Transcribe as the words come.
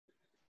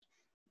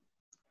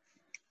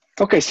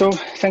Okay, so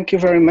thank you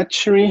very much,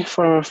 Sherry,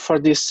 for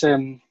this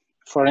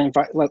for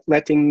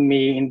letting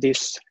me in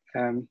this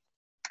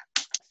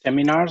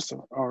seminars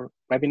or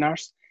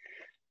webinars.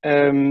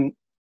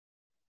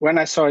 When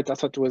I saw it, I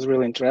thought it was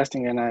really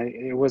interesting, and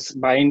it was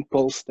by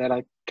impulse that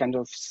I kind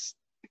of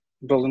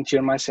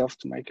volunteered myself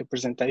to make a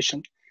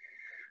presentation.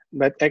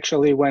 But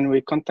actually, when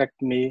we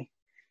contact me,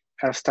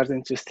 I was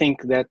starting to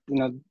think that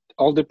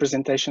all the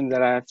presentation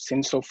that I've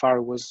seen so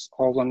far was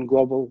all on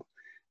global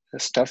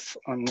stuff,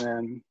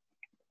 on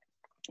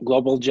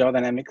global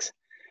geodynamics,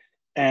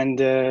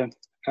 and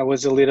I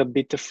was a little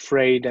bit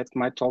afraid that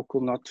my talk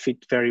will not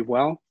fit very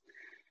well.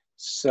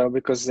 So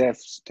because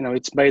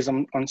it's based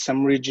on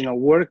some regional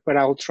work, but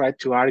I'll try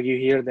to argue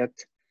here that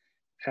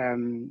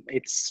I'm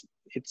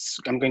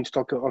going to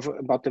talk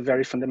about a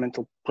very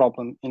fundamental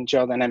problem in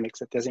geodynamics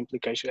that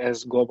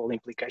has global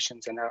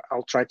implications, and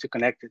I'll try to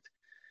connect it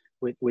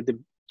with the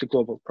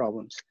global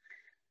problems.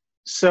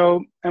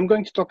 So I'm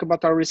going to talk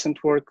about our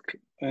recent work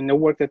and the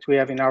work that we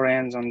have in our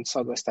hands on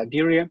Southwest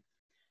Iberia.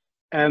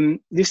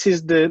 This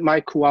is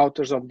my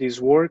co-authors of this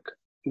work,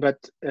 but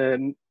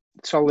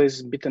it's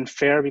always a bit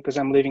unfair because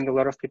I'm leaving a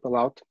lot of people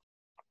out.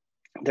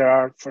 There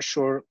are for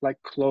sure like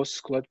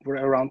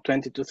around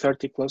 20 to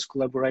 30 close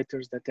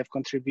collaborators that have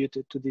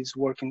contributed to this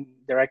work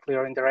directly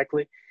or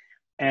indirectly,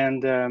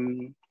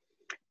 and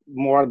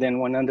more than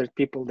 100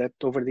 people that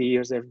over the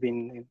years have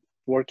been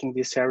working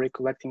this area,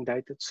 collecting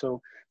data.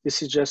 So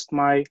this is just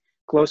my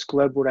close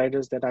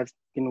collaborators that I've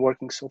been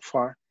working so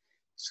far.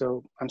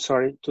 So I'm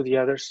sorry to the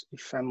others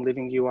if I'm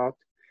leaving you out.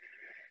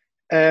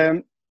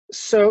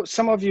 So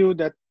some of you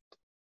that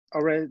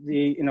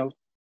already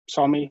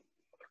saw me,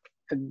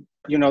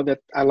 that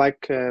I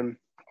like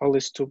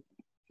always to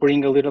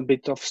bring a little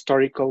bit of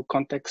historical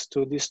context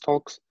to these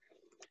talks.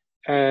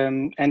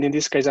 And in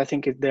this case, I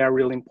think they are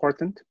really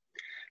important.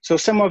 So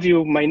some of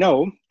you may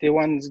know, the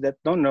ones that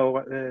don't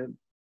know,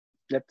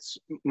 that's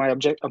my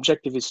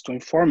objective is to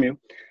inform you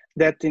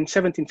that in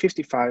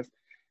 1755,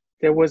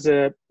 there was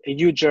a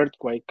huge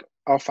earthquake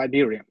off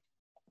Iberia.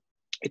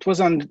 It was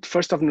on the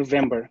 1st of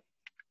November,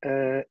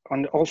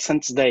 on All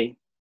Saints' Day.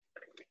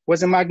 It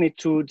was a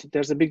magnitude,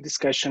 there's a big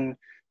discussion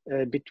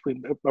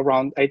between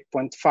around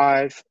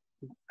 8.5.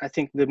 I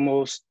think the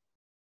most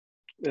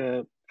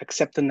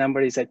accepted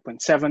number is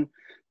 8.7,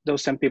 though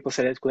some people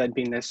said it could have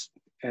been as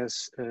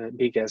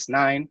big as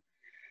 9.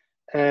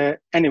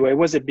 Anyway, it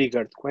was a big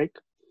earthquake.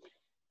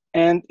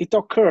 And it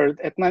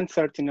occurred at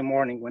 9:30 in the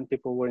morning when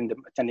people were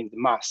attending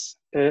the mass.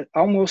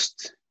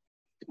 Almost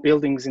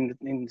buildings in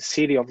the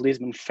city of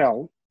Lisbon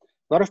fell.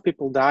 A lot of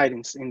people died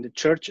in the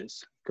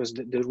churches because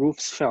the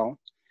roofs fell.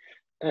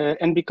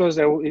 And because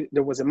there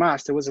was a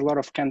mass, there was a lot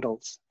of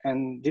candles.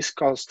 And this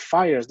caused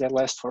fires that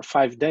last for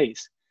 5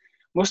 days.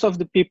 Most of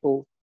the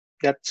people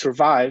that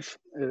survived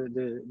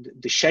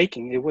the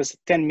shaking, it was a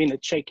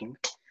 10-minute shaking,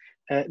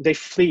 they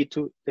fled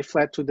to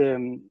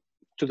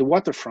the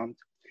waterfront.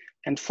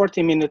 And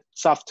 40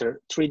 minutes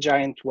after, 3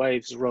 giant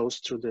waves rose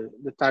through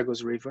the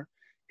Tagus River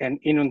and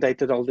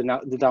inundated all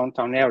the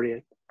downtown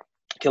area,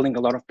 killing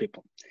a lot of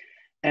people.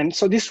 And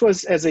so this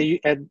was had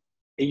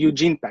a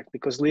huge impact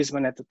because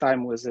Lisbon at the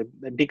time was a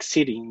big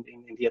city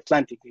in the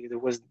Atlantic. There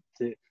was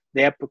the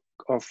epoch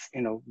of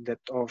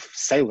of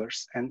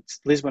sailors, and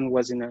Lisbon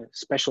was in a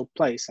special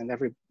place, and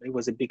it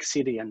was a big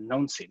city and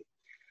known city.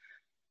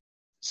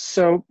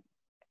 So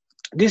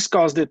this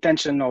caused the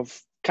attention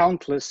of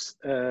countless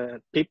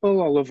people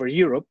all over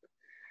Europe.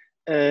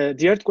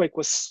 The earthquake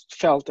was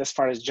felt as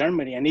far as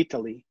Germany and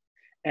Italy.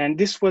 And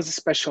this was a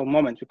special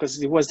moment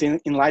because it was the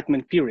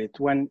Enlightenment period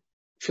when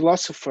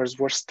philosophers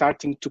were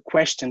starting to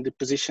question the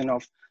position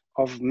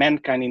of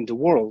mankind in the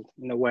world,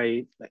 in a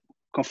way, like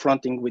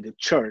confronting with the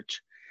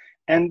church.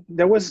 And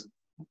there was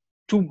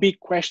 2 big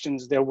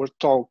questions that were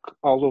talked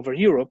all over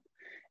Europe.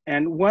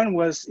 And one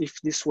was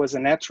if this was a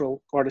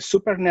natural or a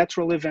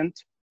supernatural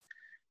event,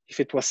 if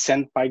it was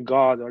sent by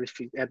God or if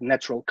it had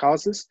natural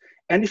causes,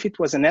 and if it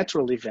was a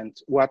natural event,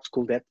 what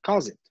could that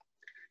cause it?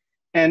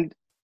 And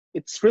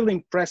it's really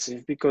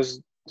impressive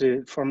because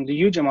from the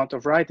huge amount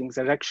of writings,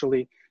 there are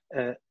actually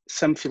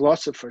some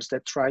philosophers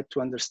that tried to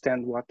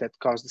understand what that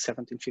caused the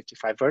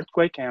 1755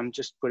 earthquake. And I'm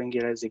just putting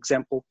it as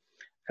example,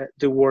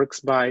 the works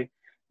by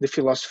the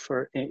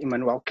philosopher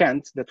Immanuel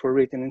Kant that were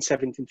written in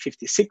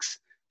 1756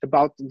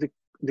 about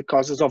the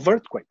causes of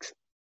earthquakes.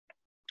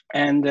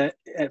 And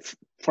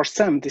for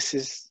some,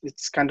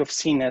 it's kind of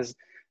seen as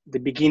the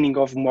beginning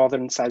of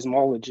modern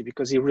seismology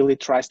because he really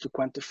tries to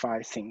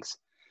quantify things.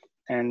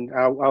 And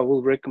I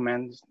will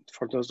recommend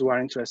for those who are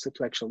interested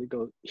to actually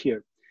go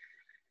here.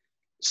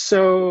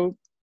 So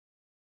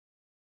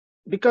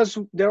because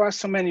there are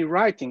so many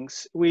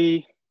writings,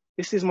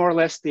 this is more or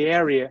less the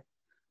area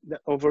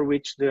over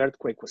which the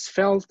earthquake was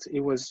felt.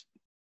 It was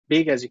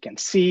big, as you can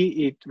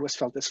see. It was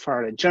felt as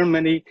far as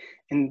Germany.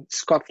 In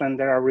Scotland,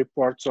 there are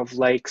reports of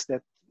lakes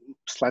that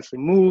slightly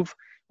move.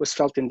 It was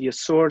felt in the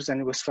Azores,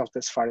 and it was felt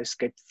as far as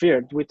Cape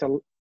Verde,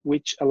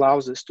 which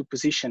allows us to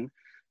position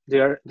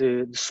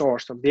the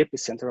source of the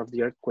epicenter of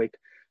the earthquake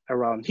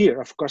around here.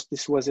 Of course,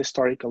 this was a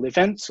historical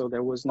event, so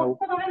there was no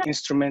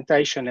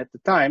instrumentation at the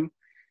time,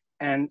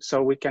 and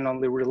so we can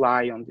only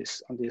rely on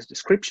these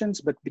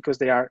descriptions. But because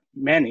they are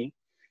many,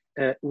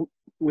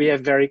 we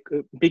have very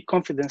big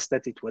confidence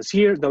that it was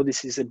here, though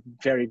this is a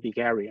very big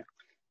area.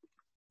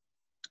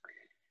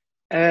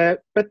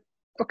 But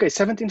okay,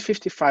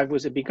 1755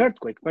 was a big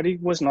earthquake, but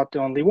it was not the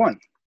only one.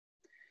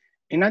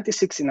 In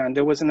 1969,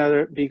 there was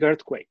another big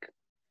earthquake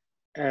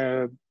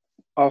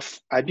of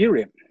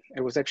Iberia.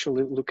 It was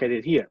actually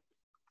located here.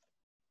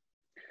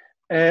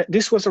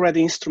 This was already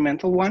an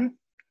instrumental one.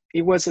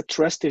 It was a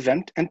thrust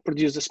event and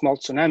produced a small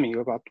tsunami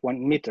of about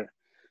 1 meter,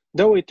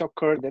 though it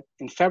occurred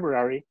in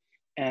February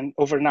and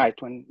overnight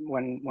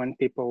when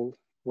people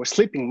were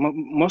sleeping.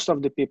 Most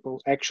of the people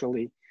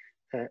actually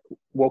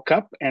woke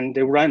up and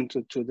they ran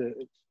to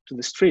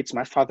the streets.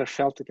 My father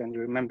felt it and he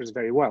remembers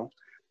very well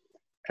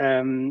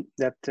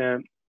that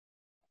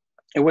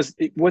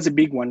it was a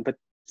big one, but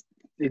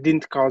it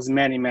didn't cause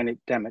many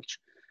damage.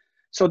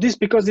 So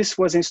because this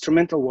was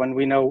instrumental one,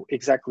 we know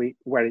exactly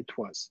where it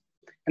was.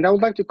 And I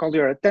would like to call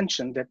your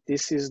attention that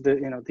this is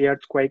the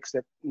earthquakes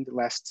that in the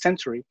last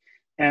century,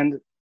 and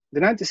the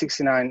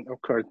 1969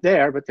 occurred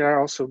there, but there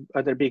are also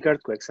other big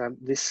earthquakes.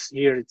 This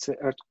year it's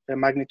a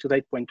magnitude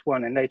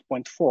 8.1 and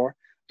 8.4,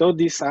 though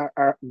these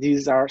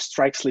are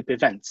strike slip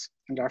events,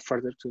 and are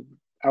further to.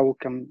 I will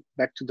come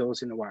back to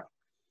those in a while.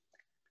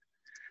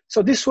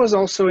 So this was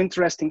also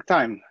interesting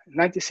time,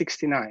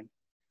 1969.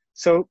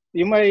 So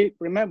you may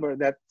remember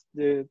that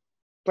the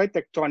plate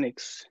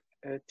tectonics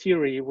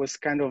theory was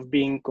kind of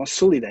being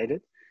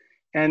consolidated,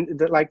 and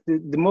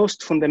the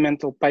most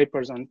fundamental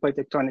papers on plate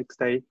tectonics,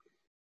 they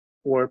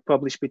were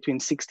published between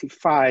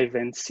 65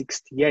 and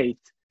 68,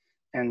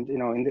 and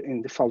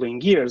in the following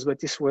years. But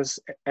this was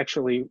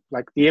actually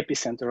like the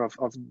epicenter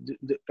of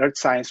the earth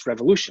science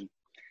revolution.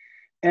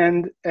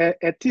 And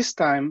at this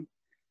time,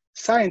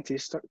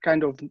 scientists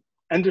kind of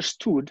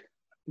understood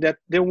that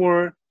there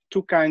were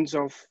two kinds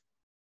of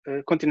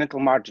continental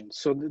margins.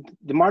 So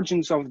the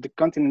margins of the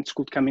continents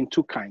could come in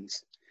two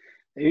kinds.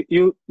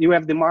 You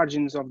have the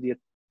margins of the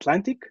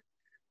Atlantic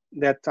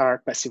that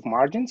are passive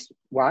margins.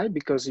 Why?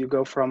 Because you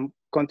go from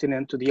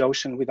continent to the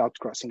ocean without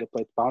crossing a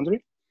plate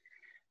boundary.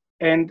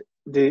 And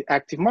the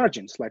active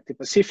margins, like the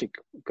Pacific,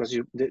 because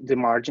the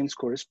margins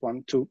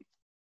correspond to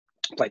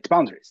plate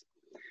boundaries.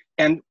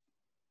 And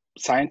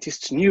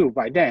scientists knew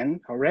by then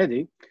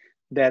already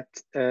that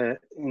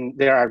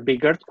there are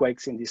big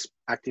earthquakes in these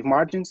active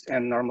margins,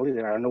 and normally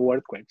there are no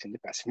earthquakes in the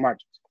passive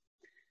margins.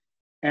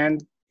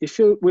 And if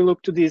we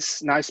look to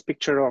this nice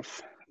picture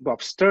of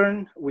Bob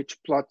Stern, which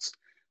plots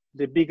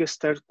the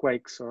biggest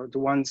earthquakes, or the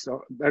ones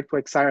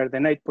earthquakes higher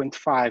than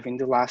 8.5 in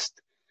the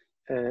last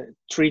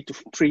 3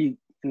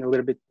 and a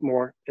little bit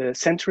more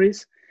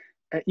centuries,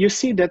 you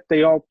see that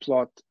they all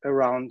plot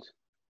around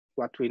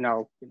what we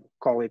now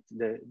call it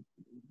the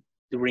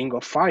ring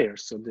of fire.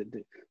 So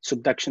the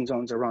subduction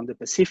zones around the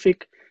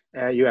Pacific.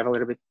 You have a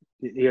little bit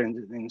here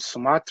in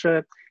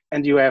Sumatra,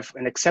 and you have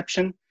an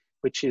exception,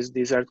 which is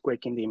this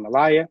earthquake in the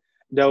Himalaya,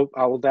 though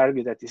I would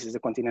argue that this is a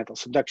continental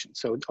subduction.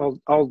 So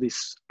all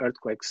these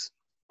earthquakes,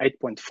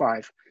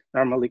 8.5,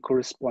 normally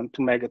correspond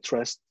to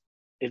megathrust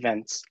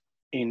events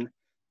in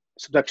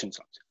subduction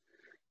zones.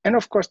 And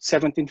of course,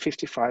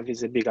 1755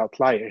 is a big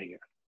outlier here.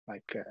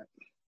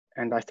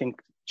 And I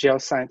think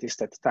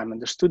geoscientists at the time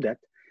understood that.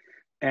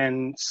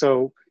 And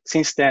so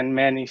since then,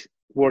 many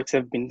works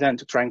have been done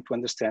to trying to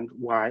understand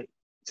why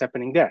it's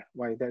happening there,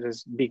 why there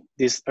is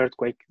this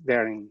earthquake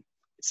there. And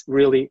it's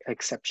really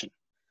exception.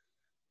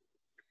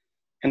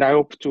 And I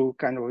hope to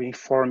kind of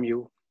inform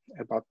you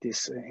about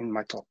this in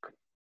my talk.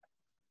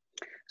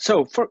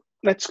 So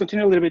let's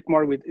continue a little bit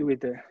more with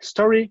the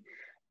story.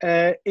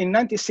 In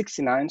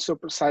 1969, so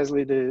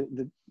precisely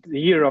the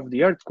year of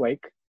the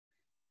earthquake,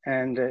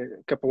 and a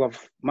couple of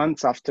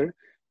months after,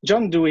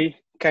 John Dewey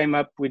came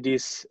up with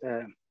this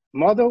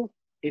model.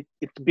 It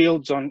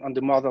builds on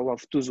the model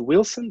of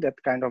Wilson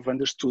that kind of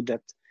understood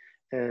that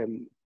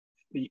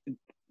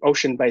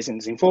ocean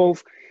basins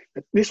involve.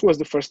 But this was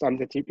the first time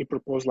that he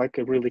proposed like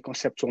a really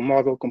conceptual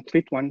model,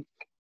 complete one,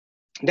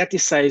 that he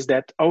says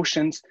that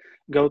oceans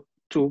go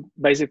to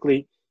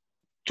basically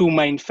two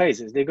main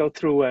phases. They go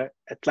through a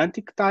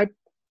Atlantic type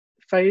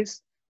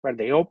phase where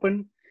they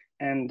open,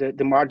 and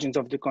the margins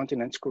of the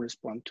continents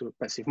correspond to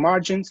passive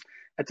margins.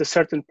 At a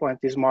certain point,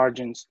 these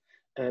margins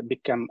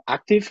become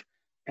active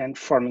and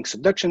forming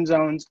subduction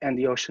zones, and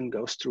the ocean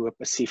goes through a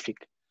Pacific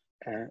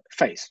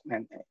phase,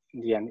 and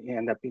in the end, you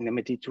end up in the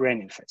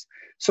Mediterranean phase.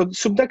 So the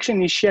subduction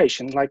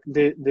initiation, like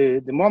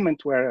the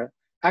moment where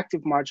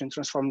active margin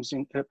transforms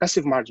in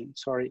passive margin,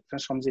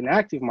 transforms in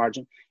active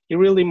margin, it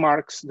really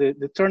marks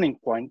the turning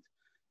point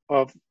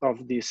of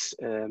this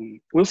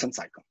Wilson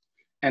cycle.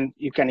 And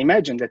you can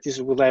imagine that this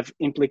will have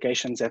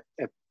implications at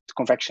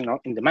convection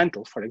in the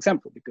mantle, for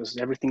example, because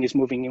everything is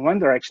moving in one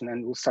direction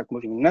and will start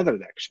moving in another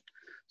direction.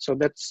 So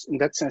that's, in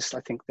that sense,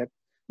 I think that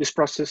this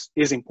process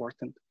is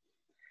important.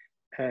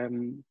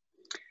 And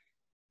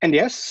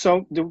yes,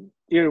 so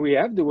here we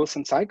have the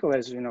Wilson cycle,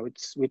 as you know,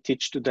 we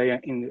teach today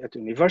at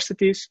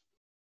universities.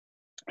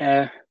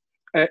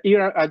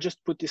 Here, I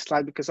just put this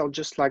slide because I'll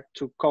just like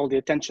to call the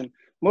attention.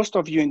 Most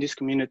of you in this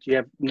community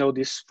know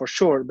this for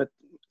sure, but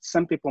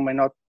some people may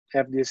not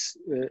have this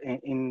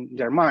in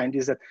their mind,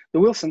 is that the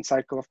Wilson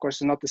cycle, of course,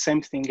 is not the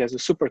same thing as a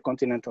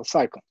supercontinental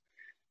cycle.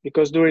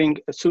 Because during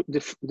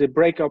the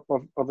breakup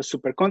of a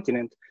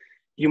supercontinent,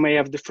 you may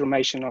have the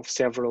formation of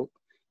several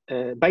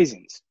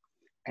basins.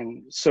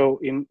 And so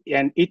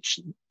and each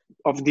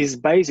of these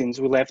basins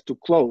will have to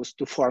close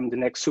to form the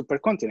next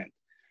supercontinent,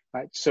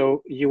 right?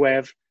 So you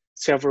have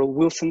several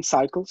Wilson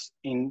cycles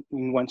in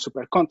one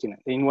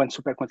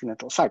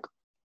supercontinental cycle.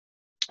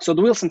 So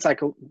the Wilson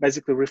cycle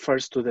basically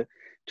refers to the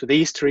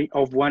history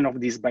of one of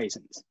these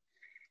basins.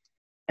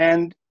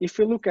 And if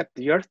you look at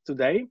the Earth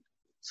today,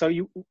 so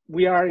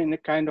we are in a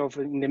kind of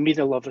in the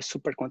middle of a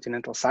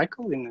supercontinental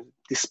cycle in a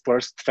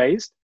dispersed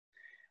phase.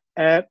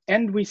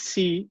 And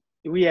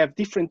we have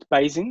different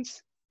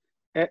basins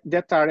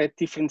that are at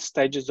different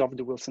stages of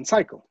the Wilson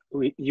cycle.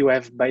 You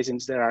have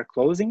basins that are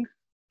closing,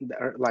 that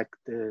are like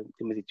the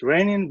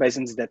Mediterranean,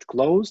 basins that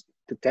closed,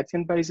 the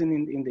Tethyan Basin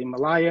in the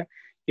Himalaya.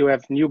 You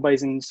have new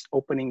basins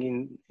opening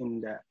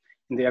in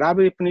the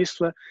Arabian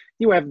Peninsula.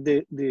 You have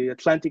the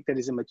Atlantic that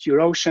is a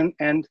mature ocean,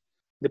 and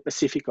the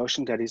Pacific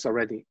Ocean that is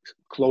already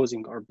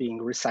closing or being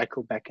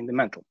recycled back in the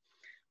mantle.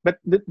 But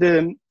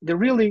the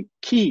really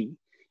key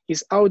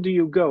is how do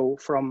you go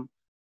from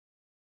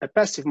a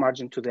passive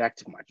margin to the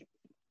active margin?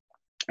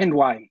 And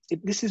why?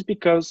 This is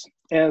because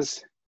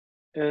as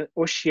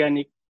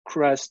oceanic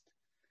crust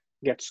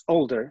gets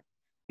older,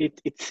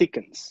 it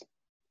thickens.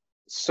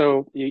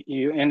 So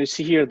you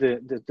see here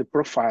the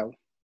profile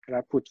that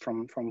I put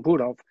from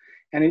Burov,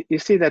 and you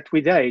see that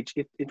with age,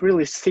 it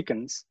really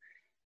thickens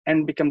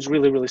and becomes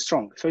really, really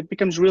strong. So it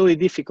becomes really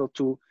difficult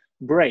to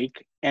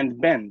break and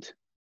bend.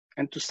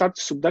 And to start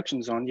the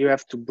subduction zone, you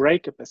have to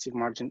break a passive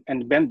margin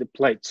and bend the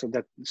plate so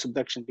that the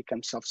subduction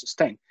becomes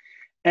self-sustained.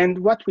 And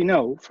what we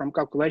know from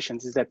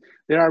calculations is that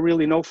there are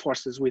really no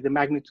forces with the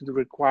magnitude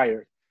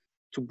required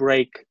to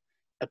break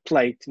a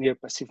plate near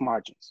passive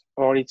margins,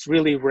 or it's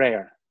really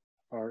rare,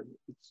 or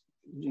it's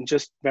in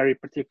just very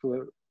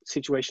particular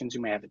situations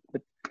you may have it.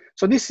 But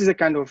so this is a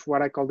kind of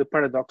what I call the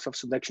paradox of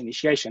subduction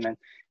initiation, and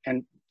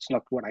it's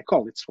not what I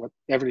call, it's what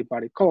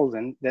everybody calls,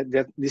 and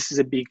that this is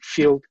a big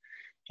field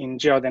in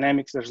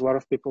geodynamics. There's a lot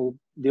of people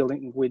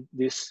dealing with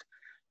this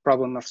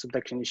problem of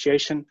subduction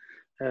initiation.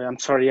 I'm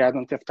sorry, I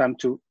don't have time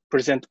to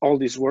present all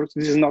these works.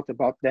 This is not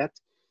about that,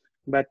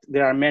 but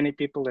there are many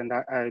people, and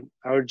I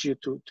urge you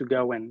to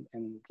go and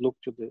look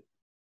to the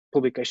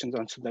publications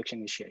on subduction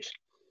initiation.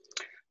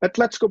 But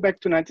let's go back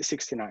to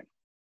 1969.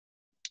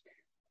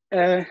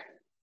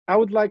 I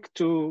would like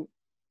to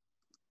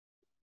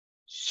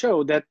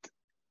show that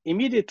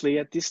immediately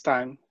at this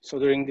time, so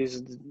during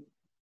this,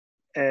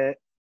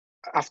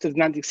 after the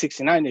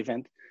 1969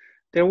 event,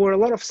 there were a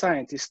lot of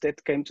scientists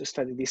that came to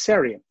study this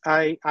area.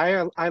 I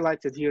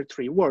highlighted here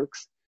 3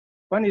 works.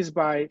 One is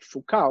by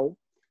Foucault,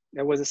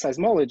 that was a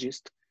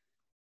seismologist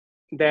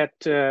that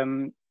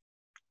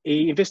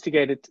he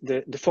investigated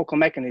the focal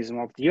mechanism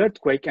of the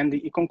earthquake, and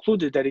he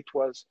concluded that it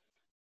was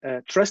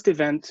a thrust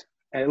event,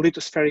 a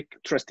lithospheric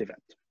thrust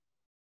event.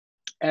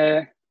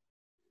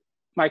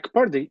 Mike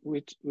Purdy,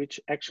 which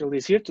actually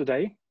is here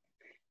today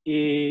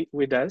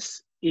with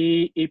us,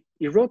 he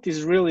wrote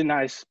this really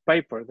nice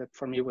paper that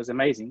for me was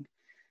amazing,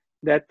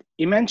 that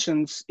he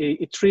mentions,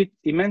 he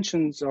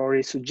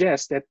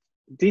suggests that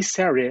this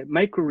area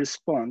may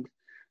correspond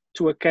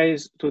to a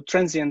case of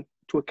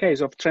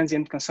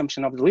transient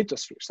consumption of the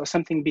lithosphere. So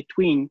something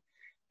between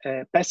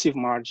passive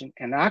margin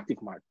and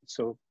active margin.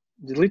 So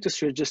the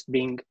lithosphere just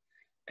being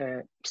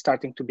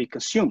starting to be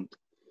consumed.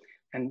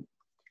 And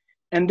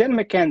then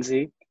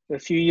Mackenzie, a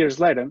few years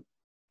later,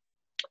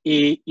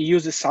 he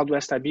uses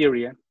Southwest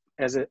Iberia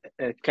as a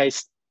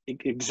case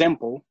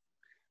example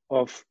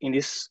of in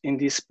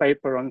this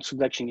paper on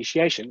subduction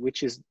initiation,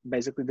 which is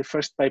basically the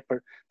first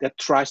paper that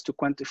tries to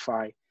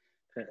quantify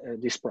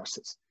this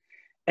process.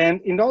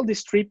 And in all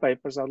these 3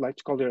 papers, I'd like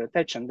to call your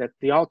attention that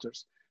the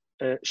authors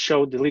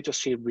showed the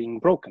lithosphere being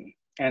broken.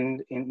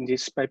 And in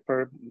this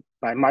paper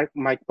by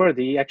Mike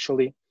Purdy, he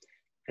actually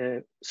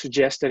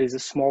suggests there is a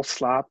small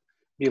slab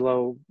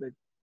below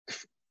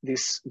the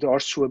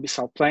horseshoe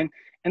abyssal plane.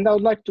 And I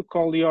would like to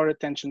call your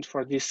attention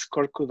for this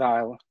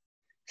crocodile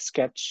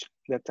sketch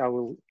that I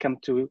will come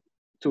to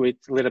it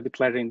a little bit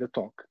later in the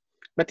talk.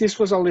 But this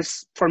was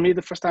always, for me,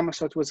 the first time I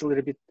saw it was a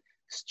little bit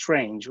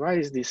strange. Why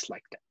is this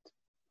like that?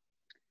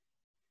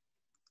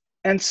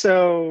 And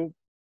so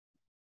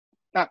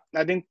I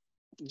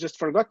just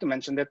forgot to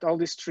mention that all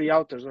these 3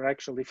 authors are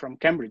actually from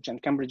Cambridge,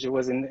 and Cambridge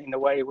was in a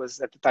way was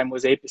at the time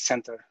was the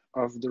epicenter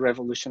of the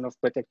revolution of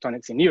plate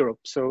tectonics in Europe.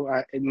 So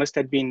it must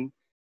have been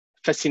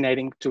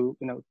fascinating to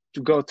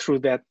go through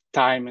that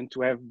time and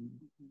to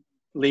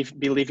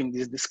be living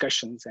these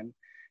discussions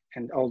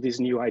and all these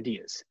new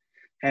ideas.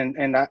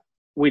 And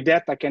with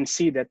that, I can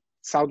see that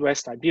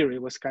Southwest Iberia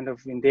was kind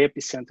of in the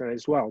epicenter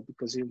as well,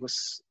 because it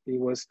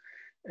was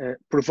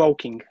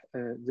provoking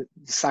the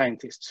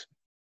scientists.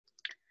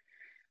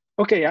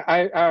 Okay,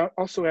 I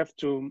also have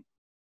to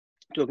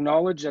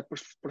acknowledge that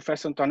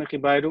Professor António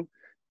Ribeiro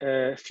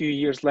A few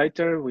years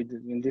later,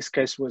 in this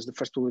case was the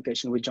first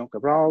publication with João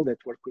Cabral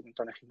that worked with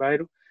António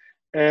Ribeiro.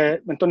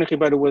 António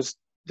Ribeiro was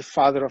the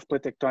father of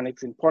plate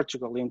tectonics in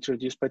Portugal. He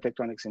introduced plate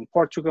tectonics in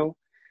Portugal.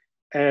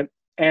 He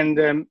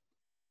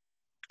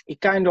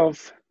kind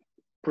of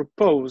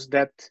proposed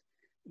that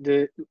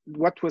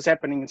what was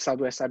happening in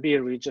Southwest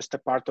Iberia is just a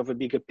part of a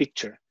bigger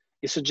picture.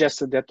 He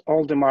suggested that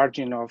all the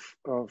margin of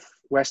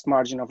west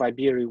margin of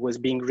Iberia was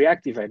being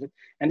reactivated.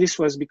 And this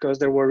was because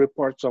there were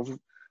reports of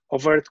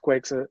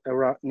earthquakes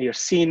around near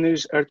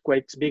Sines,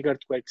 big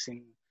earthquakes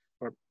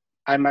or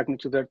high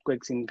magnitude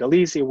earthquakes in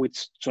Galicia with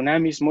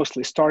tsunamis,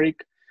 mostly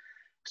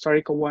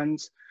historical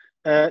ones.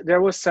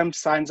 There was some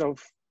signs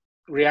of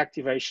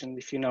reactivation,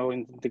 if you know,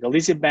 in the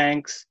Galicia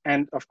banks,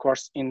 and of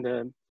course in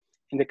the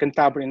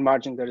Cantabrian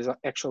margin there is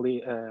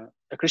actually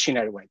a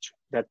crescenary wedge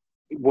that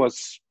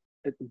was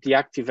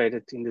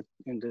deactivated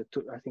I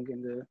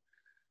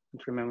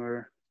don't remember,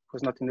 it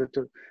was not in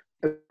the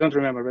I don't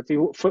remember, but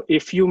for a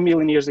few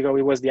million years ago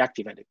it was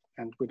deactivated,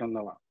 and we don't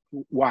know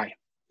why.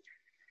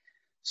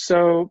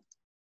 So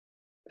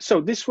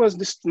this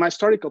was my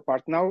historical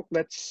part. Now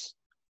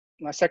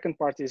my second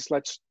part is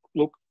let's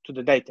look to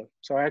the data.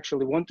 So I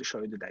actually want to show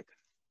you the data.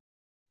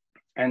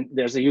 And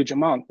there's a huge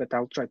amount, but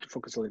I'll try to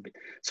focus a little bit.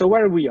 So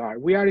where we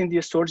are in the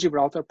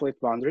Azores-Gibraltar plate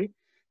boundary.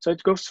 So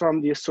it goes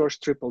from the Azores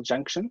triple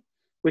junction,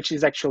 which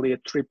is actually a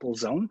triple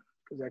zone,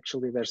 because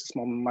actually there's a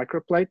small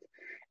microplate.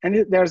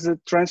 And there's a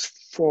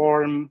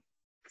transform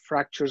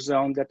fracture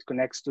zone that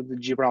connects to the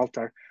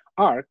Gibraltar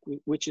arc,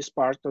 which is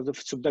part of the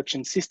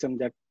subduction system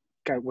that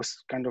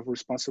was kind of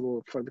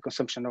responsible for the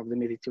consumption of the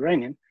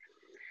Mediterranean.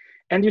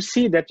 And you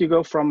see that you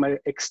go from an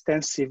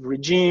extensive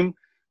regime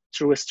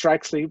through a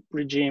strike slip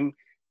regime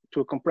to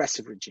a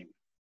compressive regime.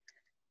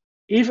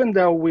 Even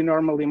though we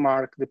normally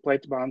mark the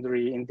plate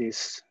boundary in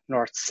this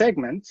north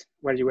segment,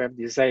 where you have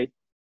these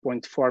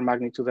 8.4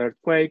 magnitude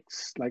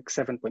earthquakes, like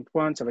 7.1,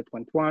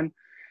 7.1,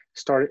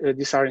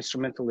 these are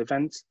instrumental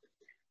events.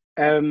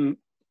 I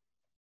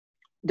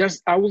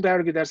would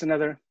argue there's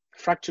another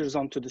fracture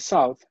zone to the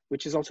south,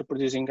 which is also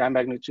producing high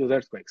magnitude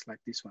earthquakes like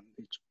this one,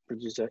 which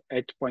produced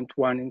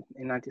 8.1 in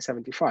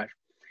 1975.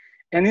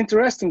 And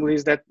interestingly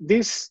is that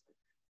this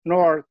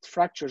north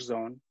fracture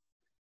zone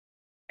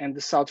and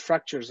the south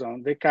fracture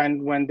zone,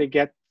 when they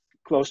get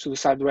close to the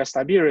Southwest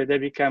Iberia, they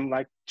become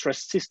like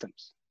truss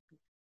systems.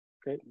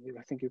 Okay,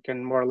 I think you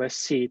can more or less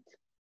see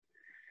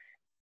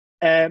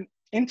it.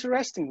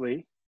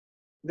 Interestingly,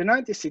 the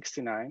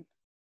 1969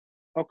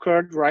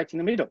 occurred right in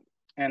the middle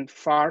and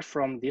far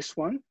from this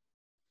one,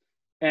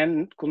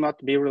 and could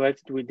not be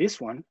related with this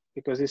one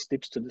because this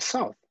dips to the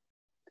south.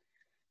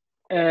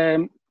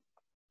 And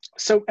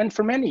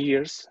for many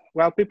years,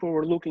 while people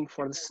were looking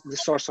for the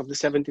source of the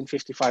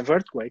 1755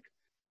 earthquake,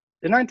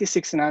 the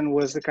 1969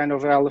 was the kind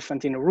of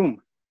elephant in the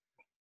room,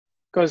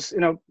 because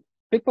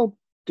people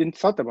didn't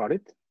thought about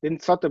it.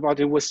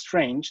 It was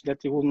strange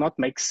that it will not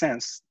make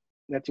sense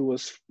that it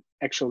was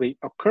actually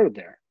occurred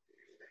there.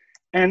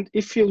 And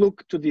if you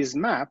look to this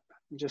map,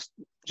 just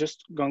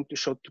going to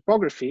show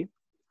topography,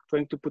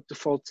 going to put the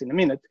faults in a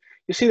minute,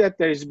 you see that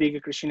there is a big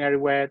accretionary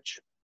wedge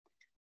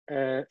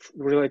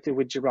related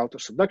with Gibraltar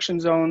subduction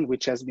zone,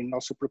 which has been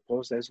also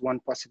proposed as one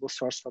possible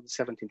source for the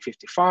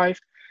 1755.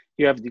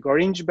 You have the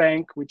Goringe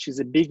Bank, which is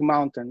a big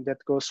mountain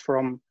that goes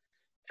from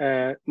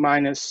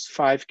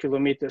 -5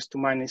 kilometers to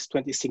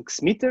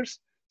 -26 meters.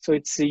 So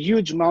it's a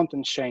huge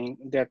mountain chain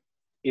that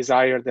is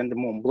higher than the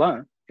Mont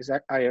Blanc, is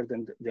higher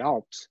than the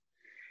Alps.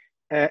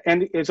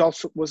 And it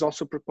was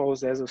also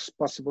proposed as a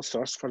possible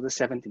source for the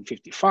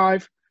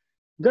 1755,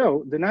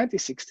 though the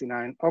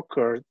 1969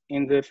 occurred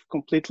in the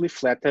completely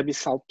flat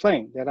abyssal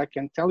plain that I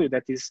can tell you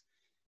that is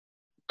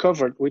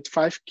covered with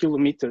 5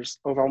 kilometers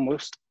of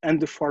almost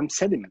undeformed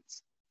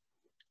sediments.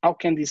 How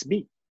can this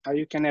be? How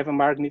you can have a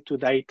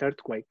magnitude 8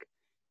 earthquake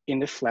in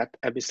the flat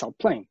abyssal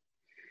plain?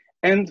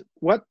 And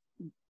what,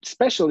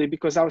 especially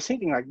because I was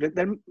thinking like that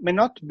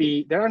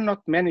there are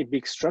not many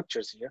big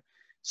structures here.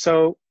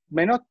 So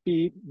may not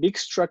be big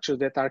structures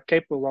that are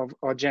capable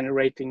of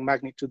generating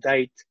magnitude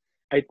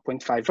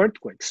 8.5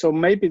 earthquakes. So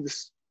maybe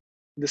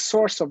the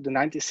source of the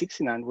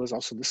 1969 was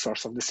also the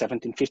source of the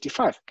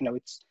 1755.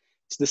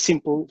 It's the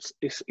simple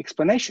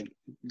explanation.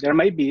 There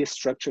may be a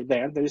structure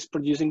there that is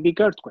producing big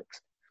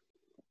earthquakes.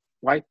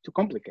 Why to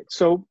complicate?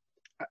 So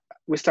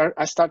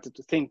I started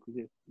to think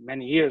with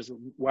many years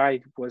why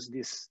it was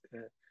this,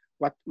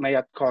 what may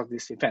have caused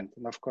this event.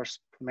 And of course,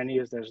 for many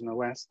years there was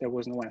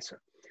no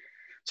answer.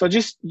 So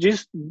this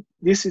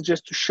is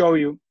just to show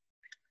you.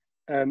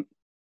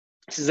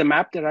 This is a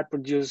map that I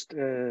produced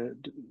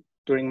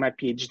during my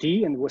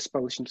PhD and was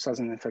published in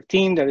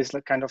 2013. There is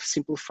a kind of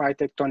simplified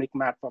tectonic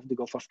map of the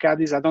Gulf of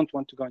Cadiz. I don't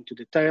want to go into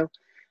detail.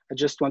 I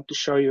just want to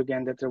show you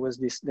again that there is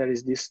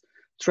this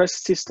truss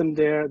system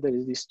there, there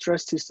is this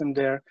truss system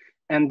there,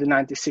 and the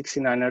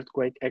 1969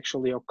 earthquake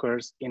actually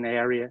occurs in an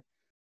area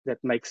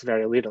that makes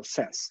very little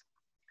sense.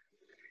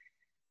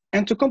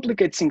 And to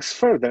complicate things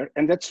further,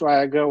 and that's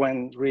why I go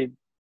and read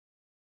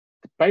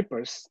the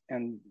papers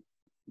and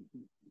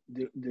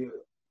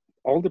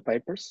all the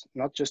papers,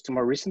 not just the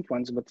more recent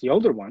ones, but the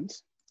older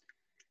ones.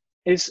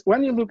 is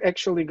when you look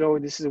actually go,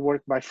 this is a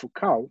work by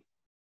Foucault,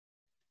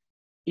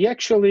 he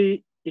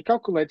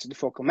calculates the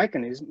focal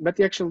mechanism, but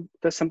he actually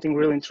does something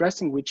really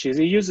interesting, which is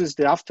he uses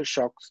the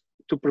aftershocks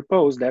to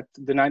propose that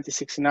the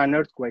 1969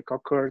 earthquake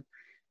occurred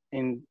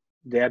in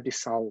the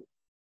abyssal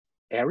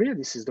area.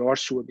 This is the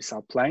horseshoe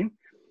abyssal plain.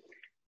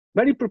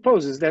 But he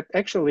proposes that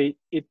actually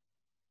it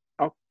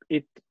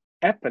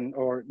happened,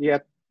 or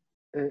yet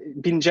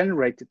been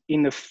generated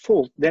in a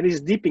fault that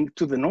is dipping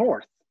to the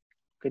north.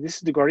 Okay, this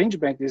is the Goringe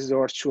Bank, this is the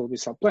horseshoe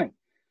abyssal plain.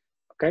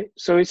 Okay,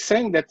 so it's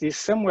saying that it's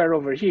somewhere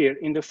over here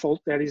in the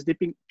fault that is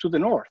dipping to the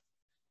north.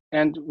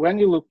 And when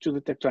you look to the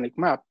tectonic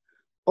map,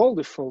 all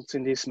the faults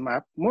in this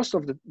map, most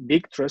of the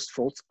big thrust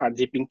faults are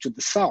dipping to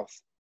the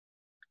south.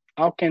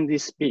 How can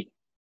this be?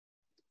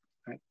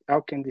 Right?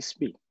 How can this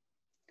be?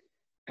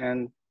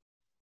 And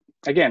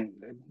again,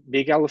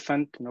 big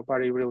elephant,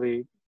 nobody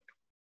really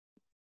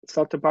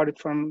thought about it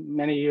for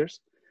many years.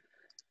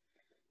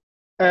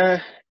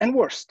 And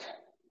worst,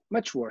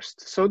 much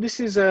worst. So this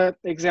is an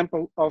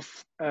example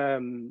of a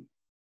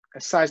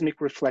seismic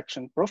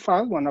reflection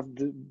profile, one of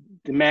the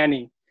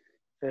many,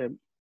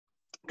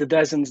 the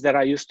dozens that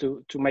I used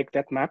to make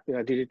that map.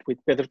 I did it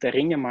with Pedro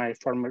Terrinha, my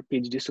former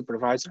PhD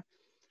supervisor.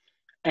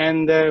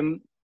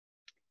 And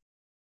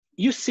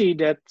you see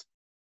that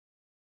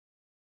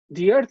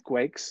the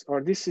earthquakes,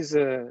 or this is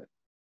a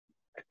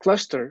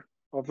cluster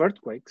of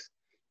earthquakes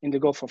in the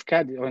Gulf of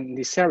Cadiz, or in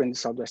this area in the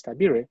Southwest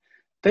Iberia,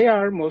 they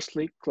are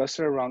mostly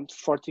clustered around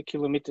 40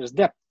 kilometers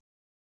depth.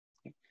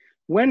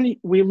 When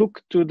we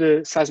look to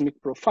the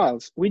seismic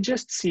profiles, we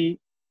just see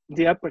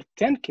the upper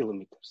 10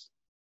 kilometers,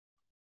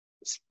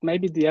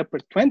 maybe the upper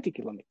 20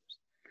 kilometers.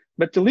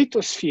 But the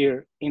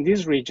lithosphere in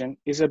this region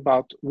is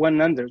about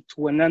 100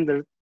 to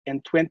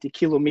 120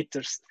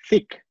 kilometers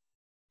thick.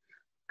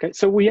 Okay,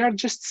 so we are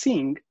just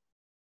seeing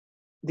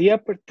the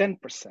upper 10%.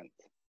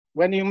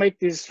 When you make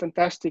these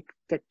fantastic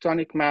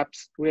tectonic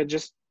maps, we are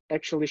just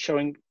actually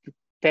showing the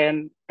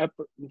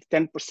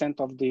 10%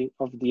 of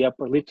the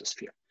upper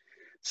lithosphere.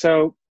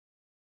 So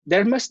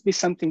there must be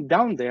something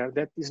down there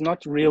that is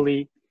not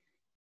really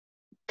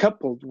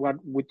coupled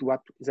with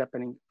what is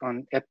happening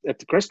at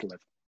the crust level.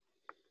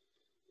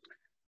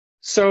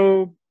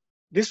 So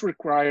this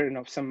required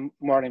some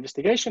more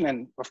investigation,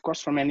 and of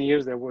course for many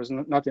years there was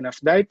not enough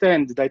data,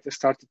 and the data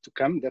started to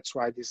come. That's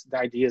why the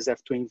ideas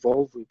have to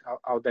evolve with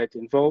how data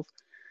evolve.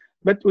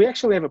 But we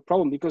actually have a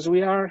problem because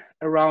we are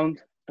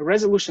around a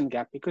resolution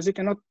gap, because you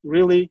cannot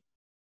really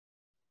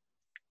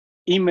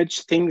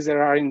image things that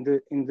are in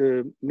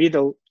the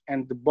middle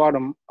and the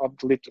bottom of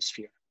the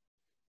lithosphere.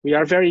 We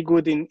are very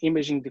good in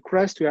imaging the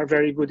crust, we are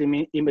very good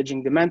in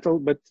imaging the mantle,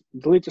 but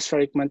the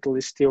lithospheric mantle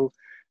is still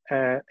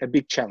a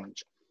big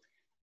challenge.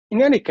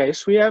 In any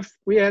case, we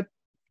had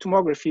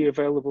tomography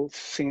available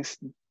since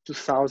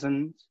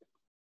 2000,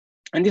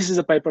 and this is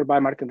a paper by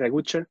Marc-André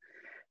Gutscher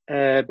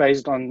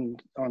based on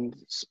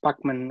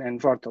Spackman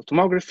and Wortel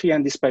tomography,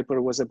 and this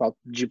paper was about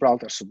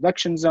Gibraltar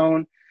subduction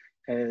zone,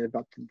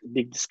 about the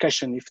big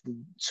discussion if the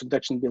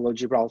subduction below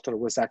Gibraltar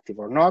was active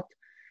or not.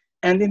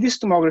 And in this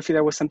tomography,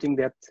 there was something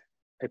that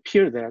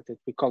appeared there that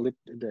we call it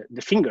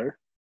the finger,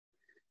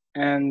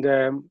 and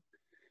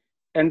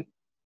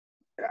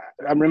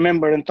I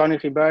remember Antonio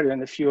Ribeiro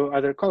and a few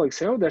other colleagues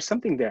say, "Oh, there's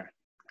something there,"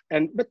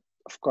 but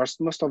of course,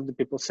 most of the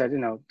people said,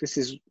 this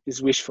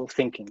is wishful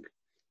thinking.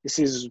 This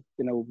is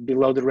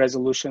below the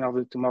resolution of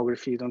the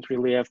tomography. You don't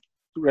really have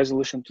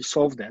resolution to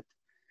solve that.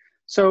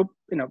 So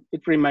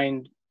it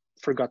remained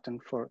forgotten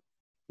for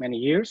many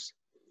years.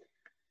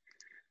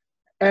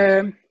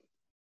 But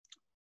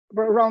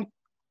around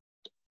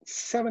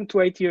 7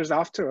 to 8 years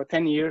after, or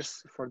 10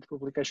 years for the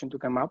publication to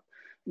come up,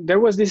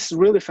 there was this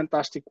really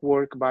fantastic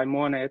work by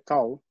Mona et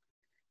al.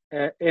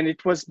 And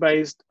it was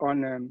based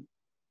on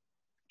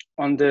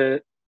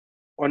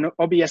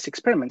OBS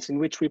experiments in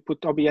which we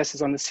put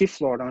OBSs on the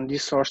seafloor on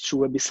this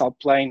horseshoe abyssal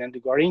plain and the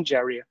Goringe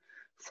area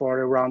for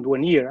around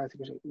 1 year, I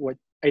think it was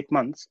 8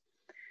 months.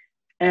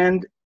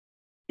 And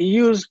he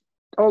used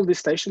all the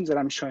stations that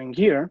I'm showing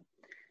here,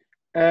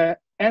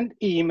 and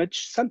he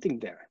imaged something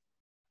there.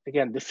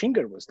 Again, the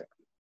finger was there.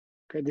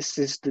 Okay, this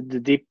is the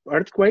deep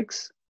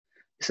earthquakes.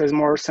 This has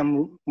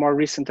some more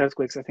recent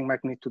earthquakes, I think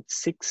magnitude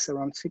 6,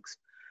 around 6.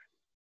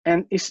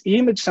 And he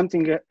imaged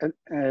something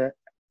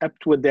up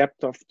to a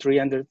depth of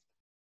 300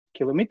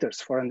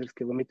 kilometers, 400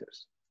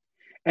 kilometers.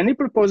 And he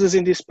proposes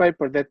in this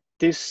paper that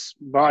this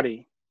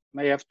body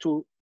may have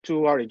two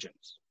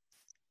origins.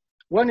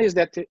 One is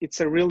that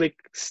it's a relic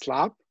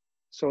slab,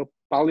 so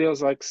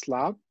Paleozoic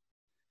slab,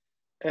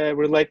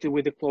 related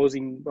with the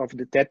closing of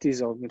the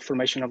Tethys or the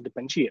formation of the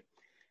Pangaea.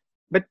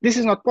 But this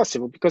is not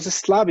possible because a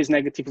slab is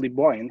negatively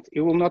buoyant. It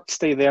will not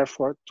stay there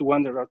for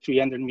 200 or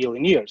 300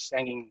 million years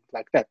hanging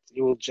like that.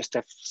 It will just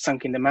have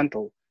sunk in the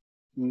mantle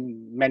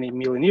many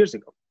million years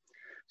ago.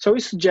 So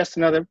it suggests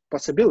another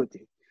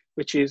possibility,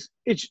 which is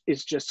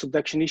it's just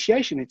subduction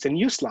initiation. It's a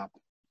new slab.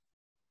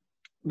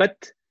 But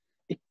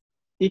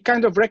it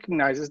kind of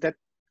recognizes that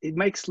it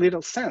makes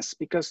little sense,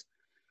 because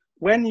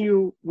when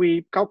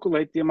we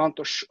calculate the amount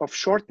of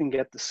shortening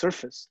at the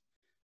surface,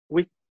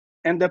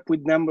 end up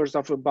with numbers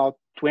of about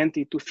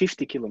 20 to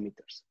 50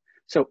 kilometers.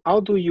 So how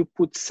do you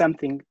put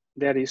something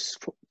that is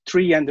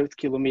 300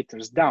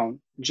 kilometers down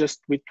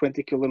just with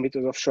 20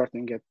 kilometers of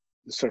shortening at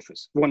the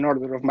surface, 1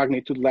 order of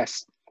magnitude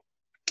less?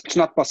 It's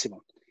not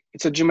possible.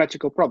 It's a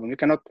geometrical problem. You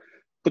cannot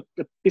put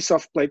a piece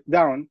of plate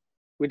down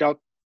without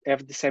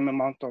have the same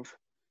amount of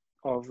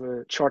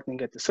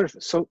shortening at the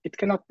surface. So it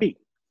cannot be.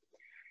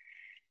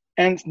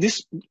 And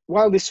this,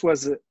 while this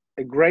was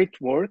a great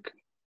work,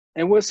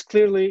 it was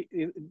clearly,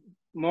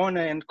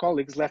 Mona and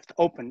colleagues left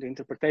open the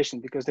interpretation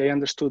because they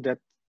understood that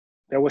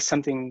there was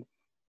something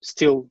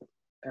still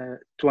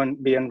to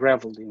be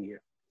unraveled in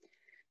here.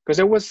 Because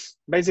there was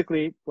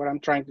basically, what I'm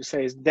trying to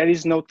say is there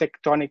is no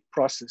tectonic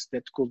process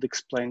that could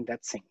explain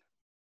that thing.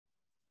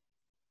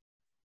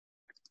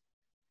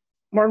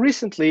 More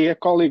recently, a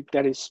colleague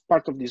that is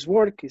part of this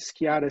work is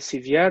Chiara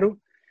Siviero.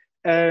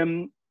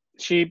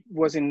 She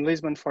was in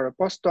Lisbon for a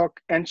postdoc,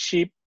 and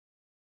she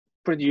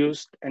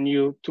produced a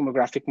new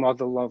tomographic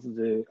model of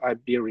the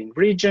Iberian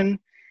region.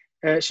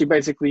 She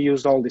basically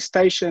used all the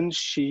stations.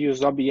 She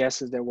used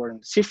OBSs that were on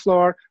the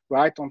seafloor,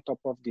 right on top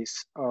of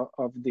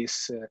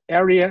this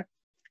area.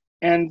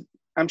 And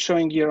I'm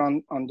showing here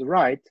on the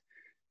right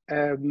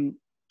a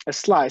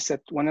slice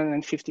at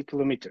 150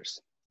 kilometers.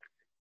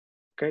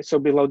 Okay, so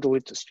below the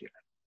lithosphere.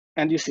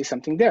 And you see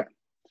something there.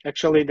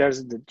 Actually,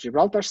 there's the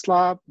Gibraltar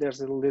slab.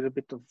 There's a little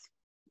bit of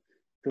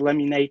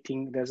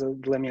delaminating. There's a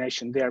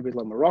delamination there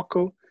below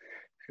Morocco,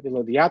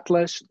 below the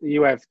Atlas.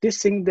 You have this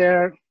thing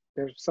there.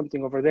 There's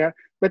something over there.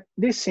 But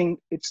this thing,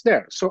 it's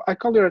there. So I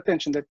call your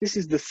attention that this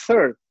is the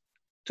third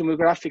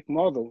tomographic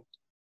model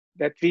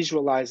that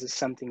visualizes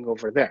something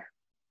over there.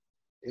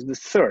 It's the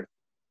third.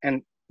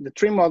 And the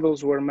 3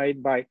 models were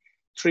made by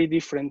 3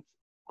 different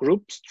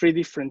groups, 3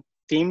 different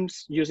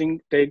teams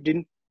they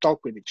didn't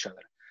talk with each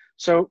other.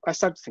 So I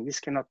started to think this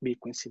cannot be a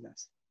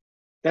coincidence.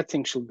 That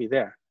thing should be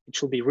there. It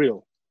should be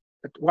real.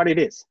 But what it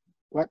is,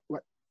 what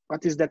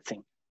is that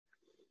thing?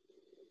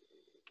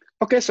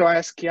 Okay, so I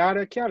asked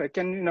Chiara,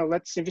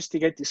 let's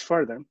investigate this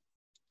further.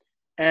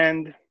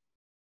 And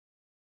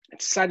I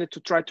decided to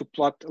try to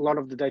plot a lot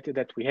of the data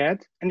that we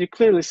had. And you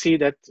clearly see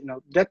that,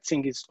 that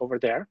thing is over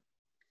there.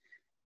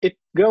 It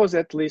goes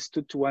at least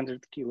to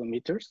 200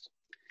 kilometers.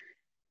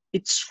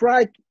 It's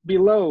right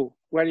below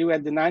where you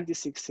had the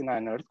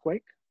 1969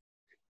 earthquake.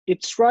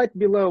 It's right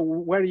below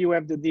where you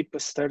have the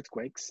deepest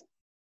earthquakes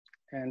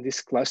and this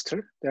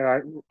cluster.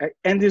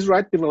 And is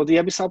right below the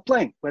abyssal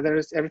plain, where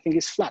everything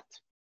is flat.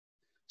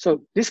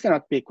 So this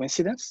cannot be a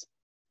coincidence.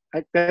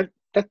 There's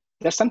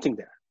something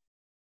there.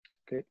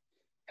 Okay,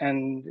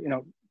 and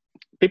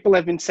people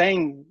have been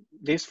saying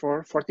this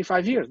for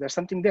 45 years. There's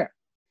something there,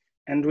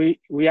 and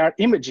we are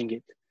imaging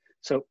it.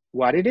 So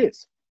what it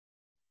is?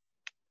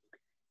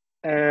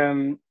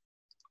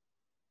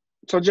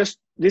 So just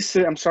this,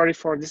 I'm sorry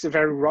for this, is a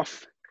very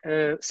rough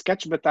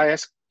sketch, but I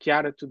asked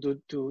Chiara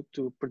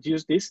to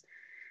produce this.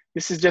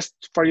 This is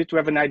just for you to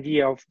have an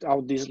idea of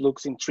how this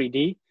looks in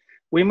 3D.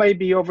 We may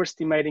be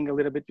overestimating a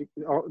little bit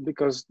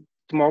because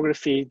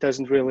tomography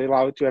doesn't really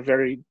allow it to have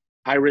very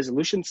high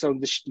resolution. So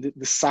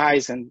the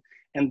size and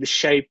the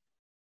shape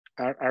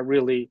are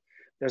really,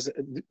 there's a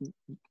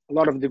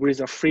lot of degrees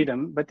of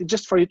freedom, but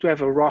just for you to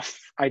have a rough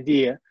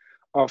idea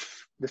of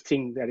the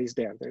thing that is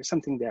there. There's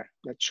something there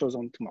that shows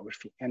on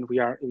tomography, and we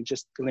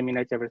just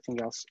eliminate everything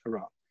else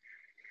around.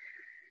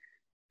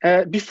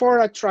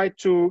 Before I try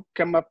to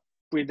come up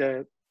with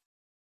an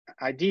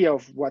idea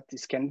of what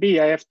this can be,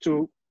 I have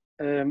to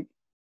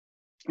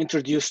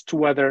introduce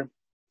 2 other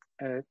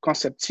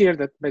concepts here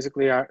that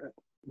basically are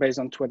based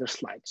on 2 other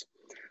slides.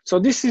 So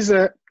this is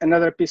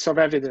another piece of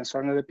evidence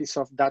or another piece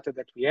of data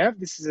that we have.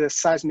 This is a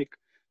seismic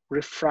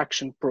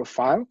refraction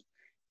profile,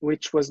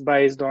 which was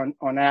based on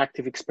an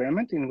active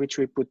experiment in which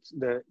we put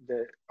the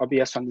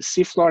OBS on the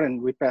seafloor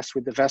and we passed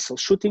with the vessel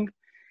shooting.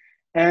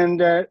 And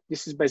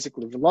this is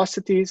basically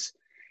velocities.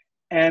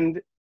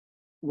 And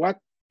what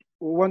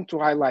we want to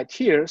highlight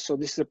here, so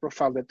this is a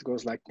profile that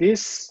goes like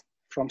this,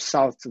 from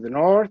south to the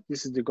north.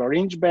 This is the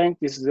Goringe Bank.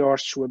 This is the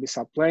Horseshoe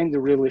Abyssal Plain, the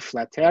really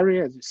flat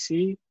area, as you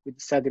see, with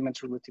the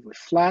sediment relatively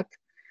flat.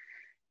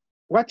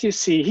 What you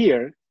see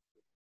here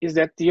is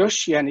that the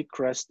oceanic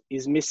crust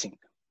is missing.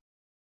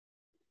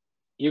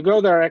 You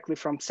go directly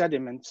from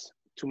sediments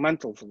to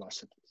mantle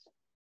velocities.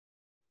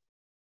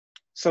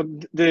 So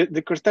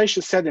the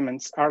Cretaceous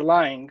sediments are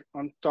lying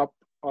on top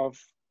of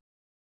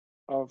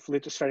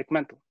lithospheric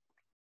mantle.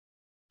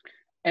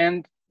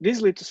 And this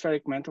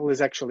lithospheric mantle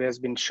has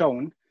been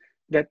shown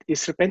that is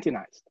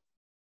serpentinized.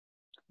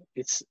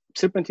 It's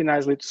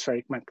serpentinized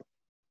lithospheric mantle.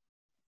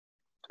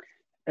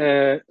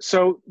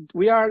 So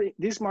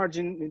this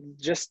margin,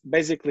 just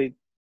basically,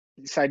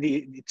 this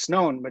idea, it's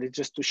known, but it's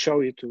just to show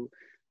you, to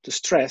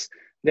stress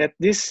that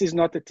this is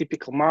not a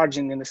typical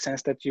margin in the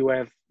sense that you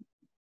have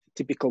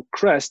typical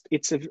crust.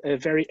 It's a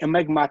very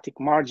amagmatic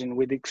margin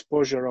with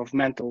exposure of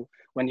mantle.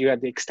 When you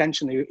have the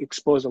extension, you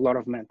expose a lot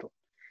of mantle.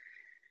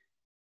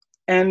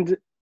 And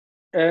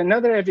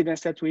another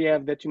evidence that we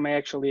have that you may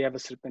actually have a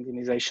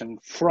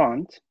serpentinization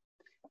front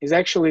is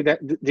actually that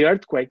the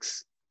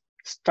earthquakes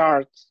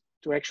start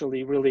to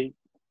actually really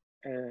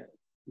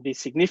be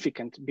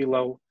significant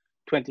below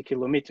 20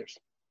 kilometers.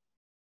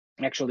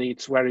 Actually,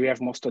 it's where you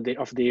have most of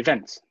the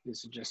events.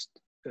 This is just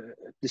a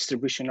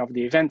distribution of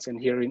the events, and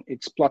here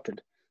it's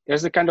plotted.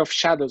 There's a kind of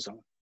shadow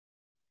zone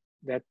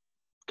that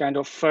kind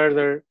of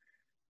further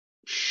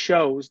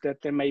shows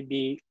that there may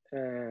be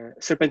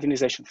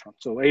serpentinization from,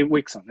 so a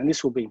weak zone, and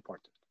this will be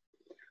important.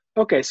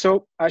 Okay,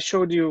 so I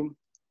showed you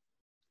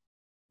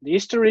the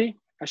history,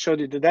 I showed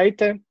you the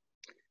data,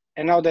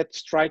 and now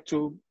let's try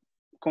to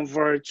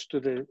converge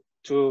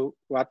to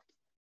what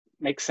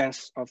makes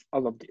sense of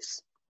all of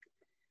this.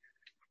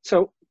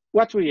 So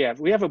what we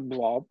have a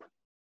blob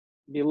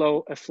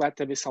below a flat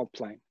abyssal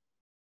plain.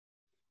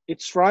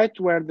 It's right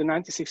where the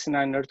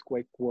 1969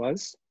 earthquake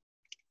was,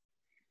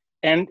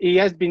 and it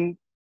has been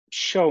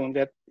shown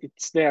that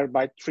it's there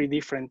by 3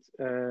 different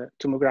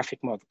tomographic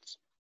models.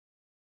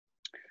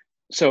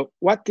 So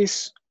what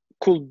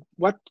could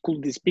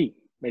this be,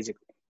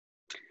 basically?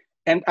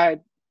 And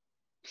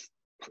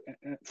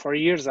for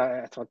years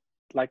I thought,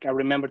 like, I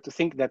remember to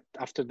think that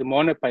after the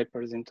Mona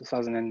papers in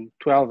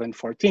 2012 and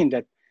 14,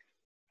 that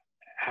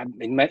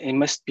it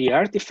must be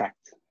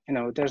artifact. You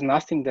know, there's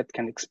nothing that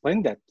can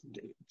explain that.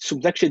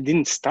 Subduction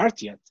didn't start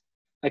yet.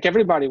 Like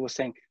everybody was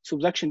saying,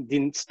 subduction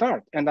didn't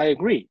start. And I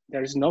agree,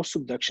 there is no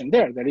subduction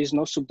there. There is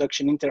no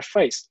subduction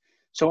interface.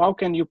 So how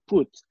can you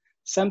put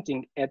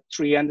something at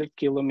 300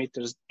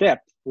 kilometers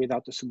depth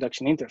without a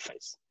subduction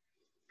interface?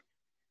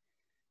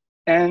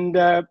 And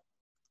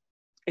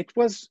it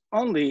was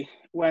only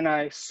when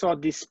I saw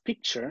this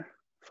picture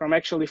from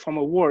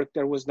a work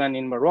that was done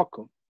in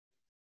Morocco,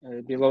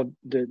 below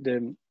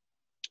the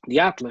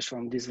atlas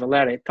from this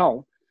Valera et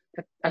al.,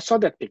 that I saw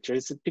that picture.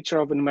 It's a picture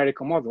of a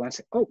numerical model. And I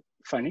said, oh,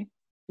 funny.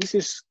 This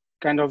is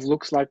kind of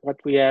looks like what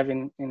we have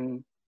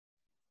in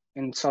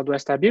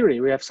Southwest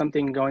Iberia. We have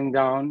something going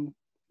down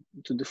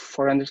to the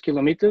 400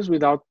 kilometers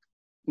without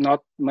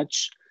not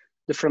much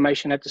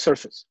deformation at the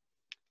surface.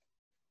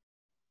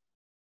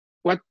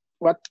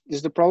 What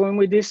is the problem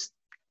with this?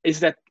 Is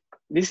that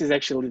this is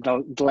actually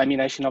the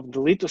delamination of the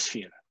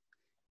lithosphere.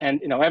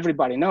 And, you know,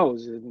 everybody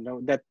knows, you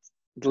know, that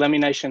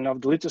delamination of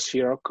the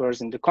lithosphere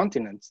occurs in the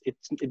continents. It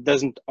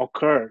doesn't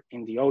occur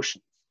in the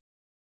ocean.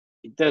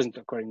 It doesn't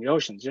occur in the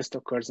ocean, it just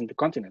occurs in the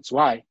continents.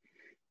 Why?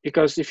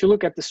 Because if you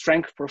look at the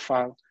strength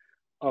profile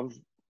of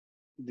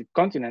the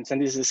continents,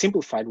 and this is a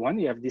simplified one,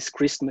 you have this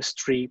Christmas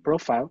tree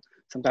profile.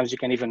 Sometimes you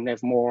can even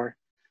have more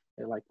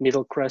like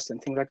middle crust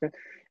and things like that.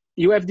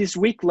 You have these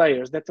weak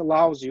layers that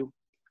allows you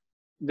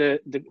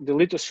the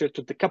lithosphere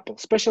to decouple,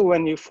 especially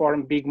when you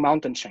form big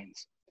mountain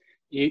chains.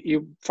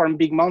 You form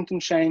big mountain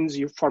chains,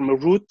 you form a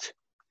root,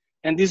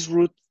 and this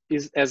root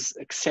has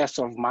excess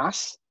of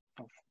mass,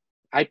 of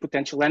high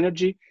potential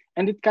energy,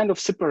 and it kind of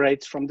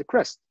separates from the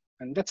crust.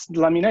 And that's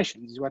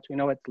delamination. This is what we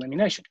know as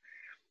delamination.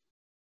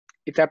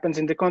 It happens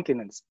in the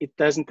continents. It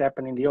doesn't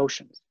happen in the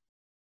oceans.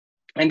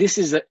 And this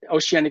is an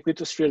oceanic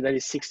lithosphere that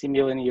is 60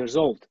 million years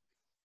old.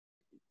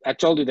 I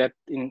told you that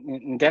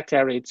in that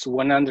area, it's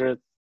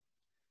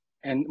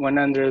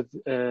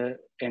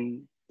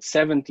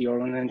 170 or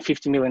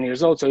 150 million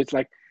years old. So it's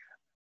like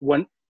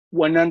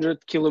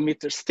 100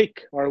 kilometers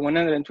thick or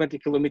 120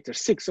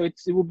 kilometers thick. So it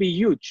will be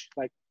huge.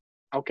 Like,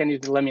 how can you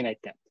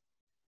delaminate that?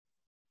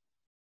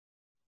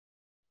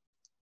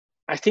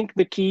 I think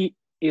the key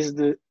is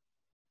the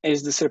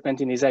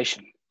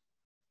serpentinization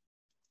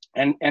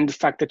and the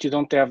fact that you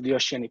don't have the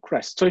oceanic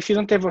crust. So if you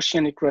don't have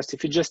oceanic crust,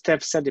 if you just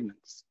have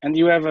sediments and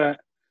you have a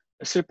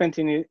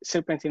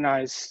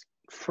serpentinized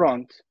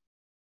front,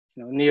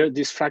 you know, near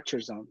these fracture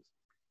zones,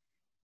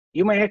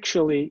 you may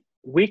actually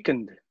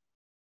weaken.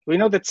 We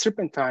know that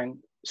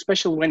serpentine,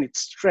 especially when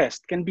it's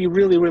stressed, can be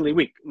really, really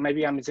weak.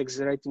 Maybe I'm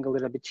exaggerating a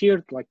little bit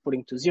here, like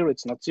putting to 0,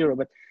 it's not 0,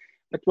 but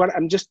what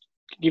I'm just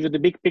give you the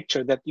big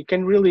picture that you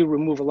can really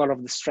remove a lot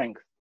of the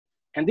strength.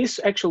 And this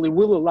actually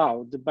will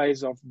allow the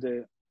base of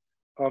the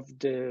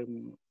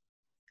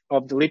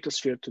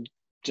lithosphere to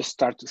just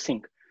start to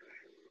sink.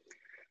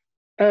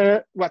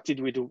 What did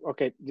we do?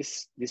 Okay,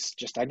 this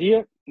just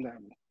idea,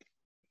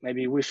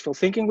 maybe wishful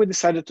thinking. We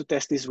decided to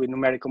test this with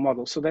numerical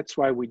models. So that's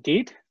why we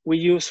did. We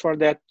use for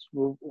that,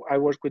 I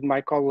worked with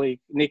my colleague,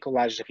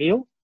 Nicolas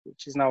Geril,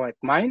 which is now at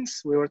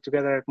Mainz. We were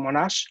together at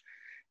Monash,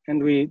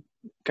 and we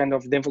kind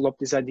of developed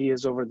these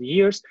ideas over the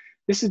years.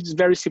 This is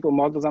very simple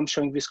models. I'm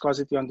showing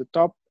viscosity on the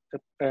top.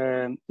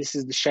 This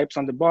is the shapes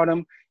on the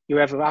bottom. You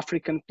have an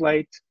African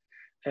plate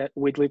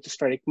with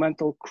lithospheric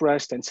mantle,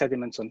 crust, and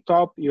sediments on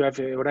top. You have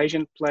a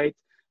Eurasian plate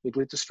with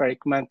lithospheric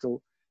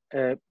mantle,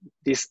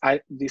 this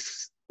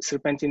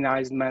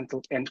serpentinized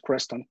mantle and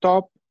crust on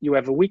top. You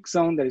have a weak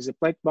zone, there is a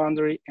plate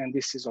boundary, and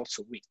this is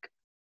also weak.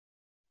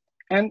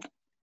 And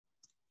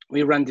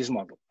we run this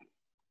model.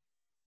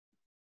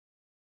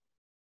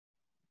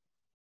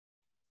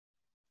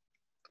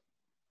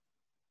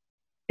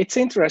 It's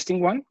an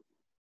interesting one.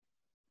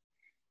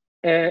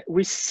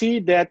 We see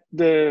that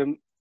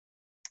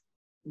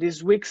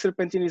this weak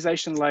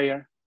serpentinization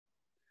layer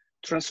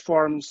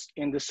transforms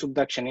in the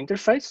subduction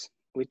interface,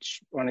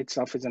 which on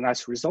itself is a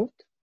nice result.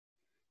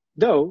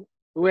 Though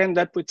we end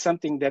up with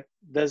something that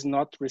does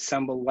not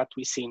resemble what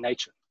we see in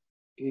nature.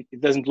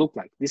 It doesn't look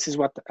like. This is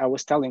what I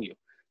was telling you,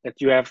 that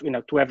you have,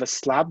 to have a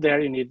slab there,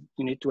 you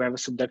need to have a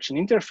subduction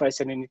interface,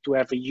 and you need to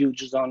have a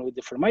huge zone with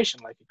deformation,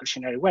 like a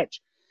cushinary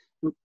wedge.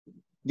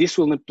 This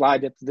will imply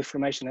that the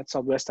deformation at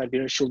Southwest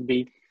Iberia should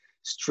be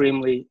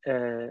extremely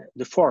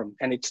deformed,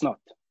 and it's not.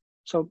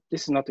 So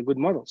this is not a good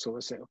model. So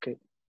I say, okay,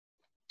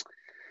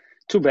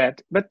 too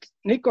bad. But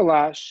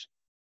Nicolas,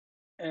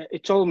 he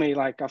told me,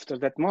 like, after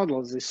that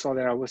model, he saw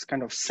that I was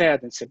kind of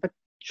sad and said, but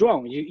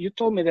João, you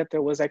told me that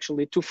there was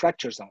actually 2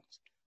 fracture zones,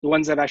 the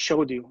ones that I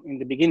showed you in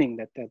the beginning,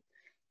 that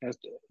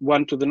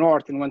one to the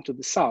north and one to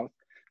the south.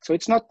 So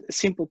it's not a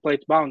simple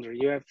plate boundary.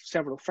 You have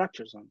several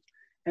fracture zones.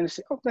 And I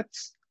said, oh,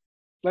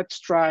 let's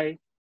try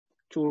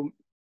to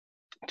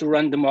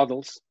run the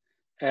models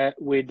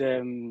with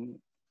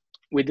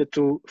the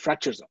 2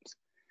 fracture zones.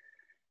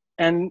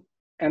 And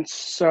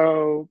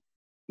so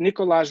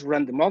Nicolas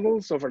ran the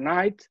models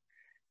overnight.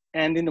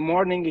 And in the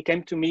morning, he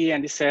came to me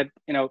and he said,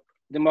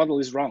 the model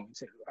is wrong. He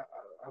said,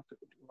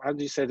 how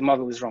do you say the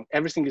model is wrong?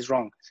 Everything is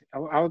wrong. I said,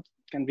 how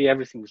can be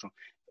everything is wrong?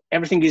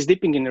 Everything is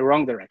dipping in the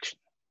wrong direction.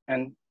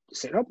 And he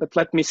said, oh, but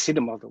let me see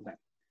the model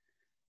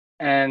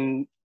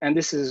then. And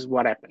this is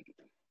what happened.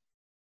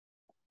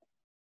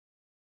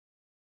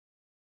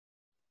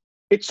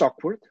 It's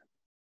awkward.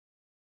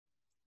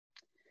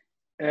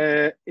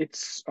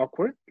 It's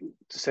awkward,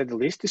 to say the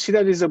least. You see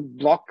that is a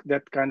block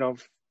that kind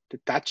of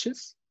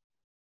detaches,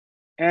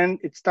 and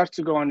it starts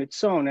to go on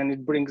its own, and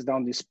it brings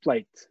down this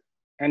plate,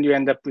 and you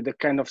end up with a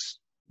kind of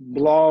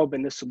blob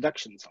and the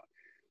subduction zone.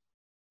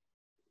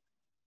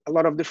 A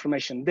lot of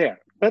deformation there,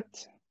 but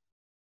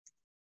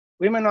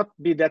we may not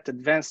be that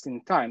advanced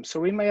in time. So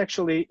we may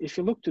actually, if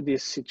you look to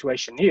this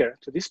situation here,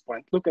 to this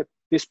point, look at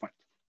this point.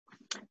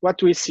 What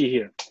do we see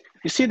here?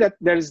 You see that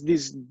there is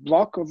this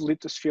block of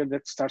lithosphere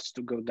that starts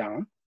to go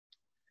down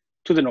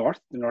to the north.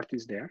 The north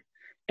is there.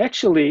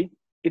 Actually,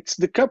 it's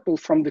decoupled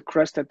from the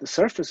crust at the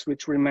surface,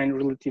 which remain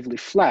relatively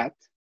flat.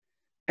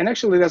 And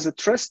actually, there's a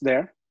thrust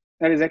there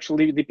that is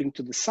actually dipping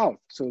to the south.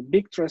 So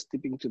big thrust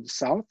dipping to the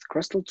south,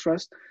 crustal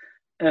thrust,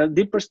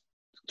 deeper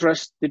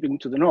thrust dipping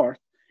to the north.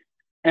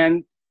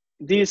 And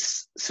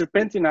this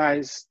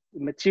serpentinized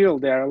material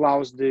there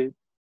allows the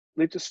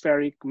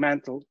lithospheric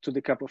mantle to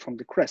decouple from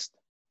the crust.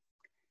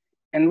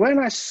 And when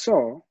I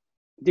saw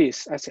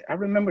this, I said, I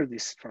remember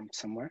this from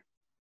somewhere.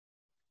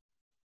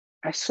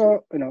 I saw,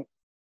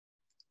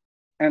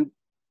 and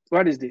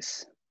what is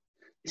this?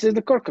 This is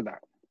the crocodile.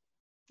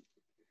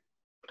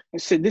 You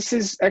see, this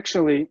is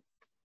actually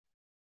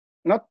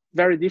not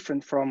very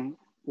different from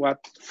what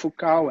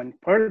Foucault and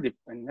Purdy,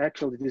 and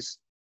actually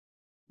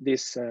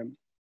this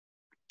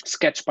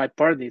sketch by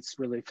Purdy, it's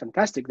really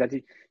fantastic, that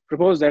he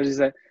proposed there is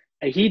a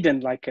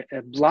hidden, like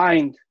a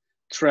blind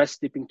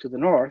thrust dipping to the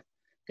north.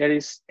 There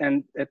is,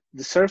 and at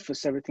the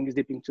surface, everything is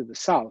dipping to the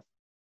south.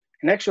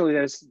 And actually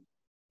there's,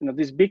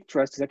 this big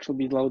thrust is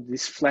actually below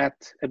this flat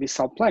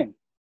abyssal plane.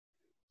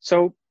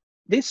 So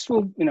this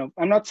will,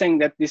 I'm not saying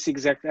that this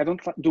exact, I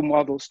don't do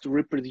models to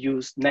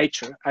reproduce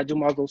nature. I do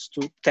models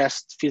to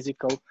test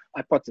physical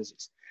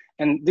hypotheses.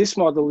 And this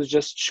model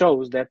just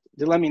shows that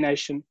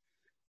delamination,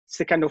 it's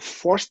a kind of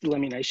forced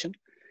delamination.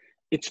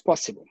 It's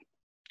possible.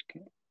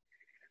 Okay.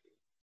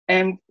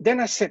 And then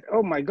I said,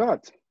 oh my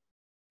God,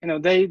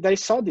 they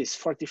saw this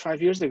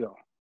 45 years ago.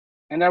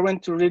 And I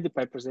went to read the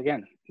papers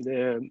again,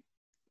 the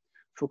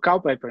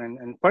Foucault paper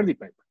and Purdy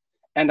paper.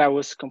 And I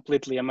was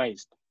completely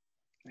amazed.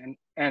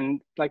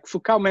 And like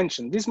Foucault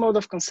mentioned, this mode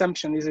of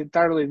consumption is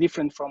entirely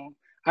different from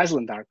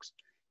island arcs.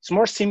 It's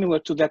more similar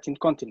to that in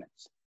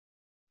continents.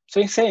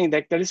 So he's saying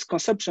that there is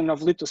consumption of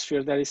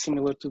lithosphere that is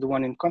similar to the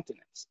one in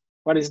continents.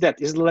 What is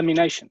that? It's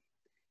delamination.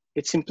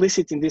 It's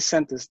implicit in this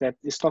sentence that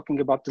is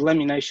talking about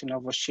delamination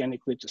of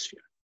oceanic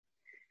lithosphere.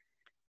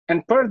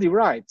 And Purdy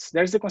writes,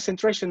 there's a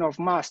concentration of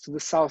mass to the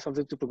south of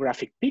the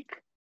topographic peak,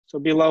 so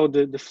below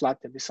the flat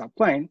abyssal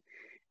plane.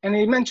 And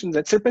he mentioned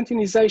that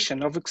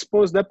serpentinization of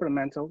exposed upper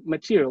mantle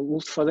material will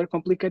further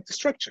complicate the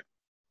structure.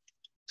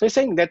 So he's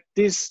saying that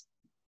it's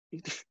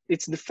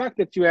the fact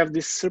that you have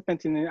this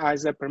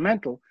serpentinized upper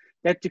mantle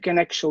that you can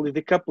actually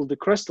decouple the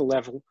crustal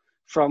level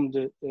from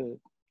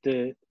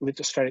the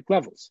lithospheric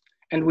levels.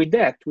 And with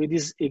that, with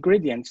these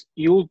ingredients,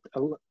 you'll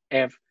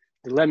have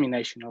the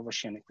lamination of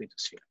oceanic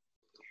lithosphere.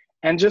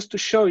 And just to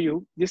show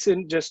you, this is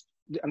just,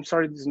 I'm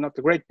sorry, this is not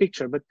a great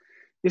picture, but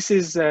this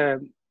is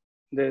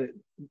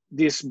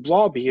this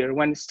blob here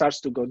when it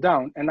starts to go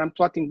down, and I'm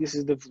plotting, this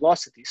is the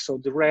velocity. So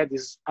the red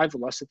is high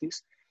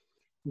velocities,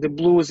 the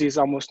blues is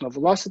almost no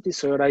velocity,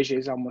 so Eurasia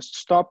is almost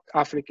stopped,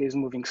 Africa is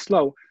moving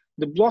slow.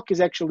 The block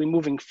is actually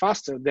moving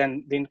faster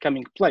than the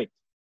incoming plate.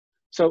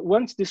 So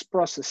once this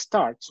process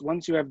starts,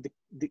 once you have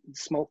the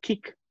small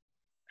kick,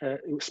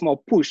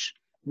 small push,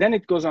 then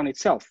it goes on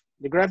itself.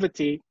 The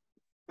gravity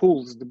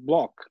pulls the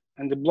block,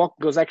 and the block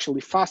goes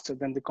actually faster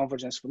than the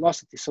convergence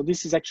velocity. So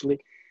this is actually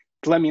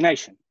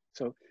delamination.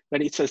 So,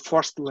 but it's a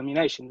forced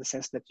delamination in the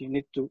sense that you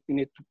need to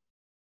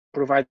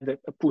provide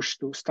a push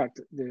to start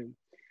the.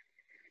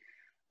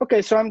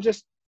 Okay, so I'm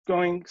just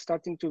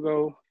starting to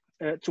go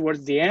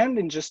towards the end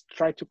and just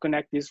try to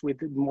connect this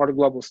with more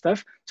global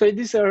stuff. So it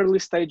is an early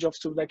stage of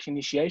subduction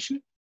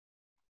initiation.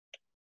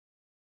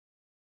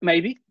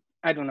 Maybe,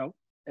 I don't know.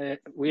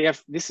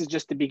 This is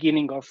just the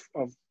beginning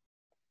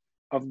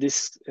of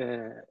this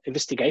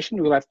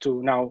investigation. We'll have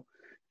to now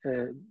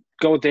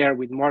go there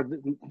with more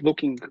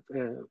looking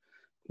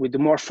with the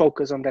more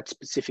focus on that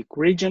specific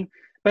region.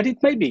 But it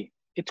may be,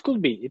 it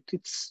could be.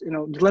 It's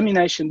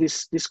delamination,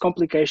 this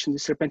complication,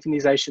 this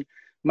serpentinization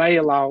may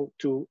allow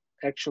to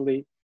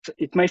actually,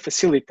 it may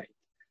facilitate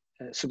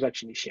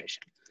subduction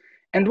initiation.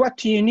 And what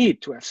do you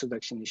need to have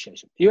subduction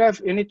initiation? You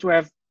need to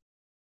have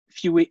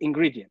few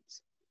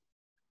ingredients.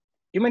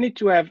 You may need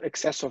to have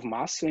excess of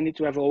mass. So you need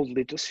to have old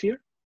lithosphere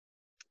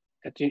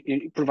that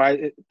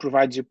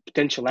provides you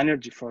potential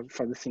energy for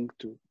the thing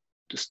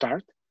to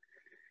start.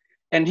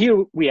 And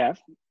here we have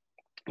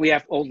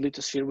old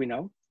lithosphere, we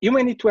know. You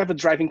may need to have a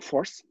driving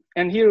force.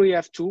 And here we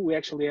have two. We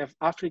actually have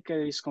Africa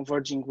is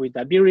converging with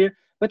Iberia,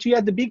 but we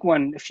had the big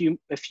one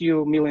a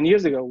few million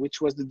years ago, which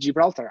was the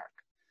Gibraltar arc.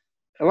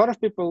 A lot of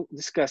people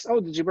discuss,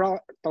 oh, the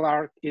Gibraltar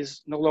arc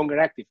is no longer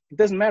active. It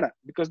doesn't matter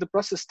because the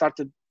process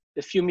started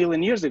a few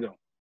million years ago.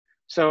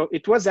 So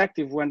it was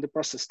active when the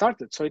process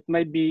started. So it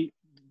may be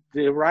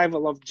the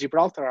arrival of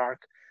Gibraltar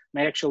arc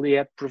may actually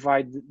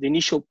provide the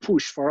initial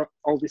push for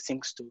all these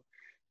things to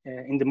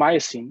in the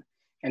Miocene,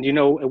 and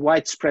a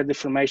widespread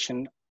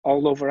deformation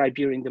all over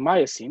Iberia in the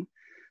Miocene.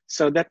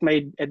 So that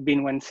may have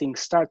been when things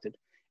started.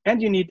 And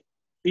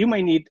you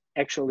may need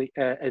actually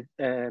a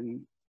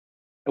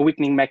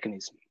weakening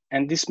mechanism,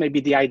 and this may be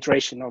the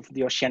hydration of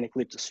the oceanic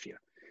lithosphere.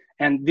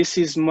 And this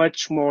is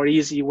much more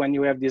easy when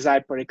you have these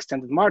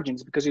hyperextended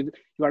margins because you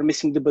are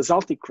missing the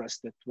basaltic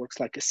crust that works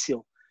like a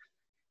seal.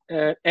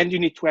 And you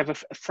need to have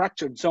a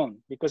fractured zone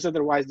because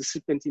otherwise the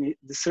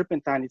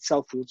serpentine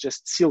itself will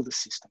just seal the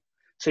system.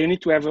 So you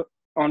need to have an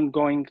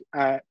ongoing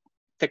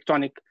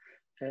tectonic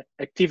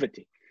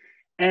activity.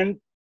 And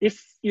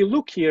if you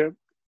look here,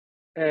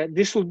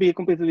 this will be a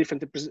completely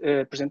different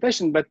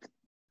presentation, but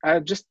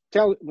I'm just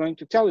going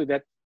to tell you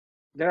that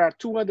there are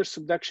two other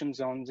subduction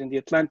zones in the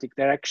Atlantic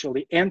that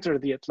actually enter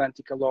the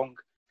Atlantic along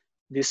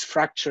these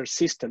fracture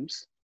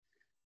systems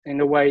in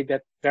a way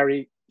that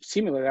very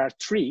similar. There are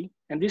three,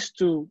 and these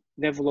two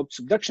developed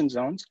subduction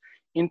zones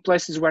in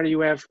places where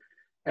you have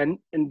the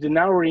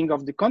narrowing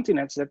of the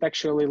continents that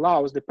actually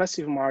allows the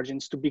passive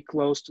margins to be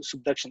close to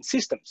subduction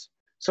systems.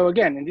 So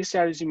again, in these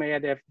areas, you may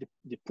have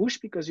the push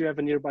because you have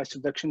a nearby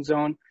subduction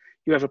zone.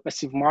 You have a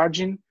passive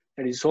margin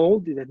that is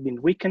old, that has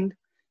been weakened,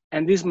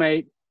 and this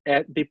may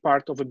be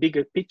part of a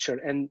bigger picture.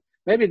 And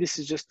maybe this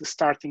is just the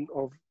starting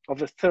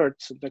of a third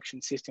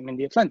subduction system in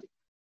the Atlantic.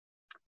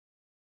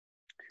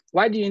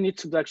 Why do you need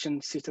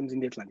subduction systems in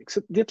the Atlantic?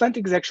 So the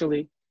Atlantic is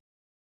actually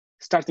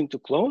starting to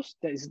close.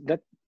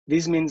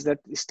 This means that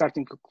it's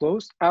starting to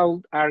close.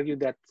 I'll argue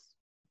that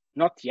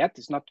not yet.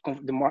 It's not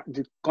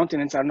the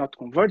continents are not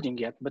converging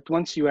yet. But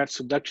once you have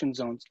subduction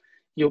zones,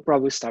 you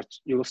will start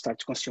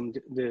to consume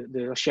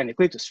the oceanic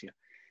lithosphere.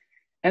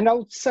 And I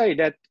would say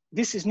that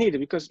this is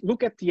needed because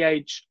look at the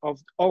age of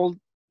all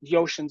the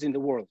oceans in the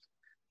world.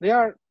 They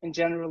are in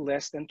general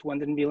less than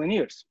 200 million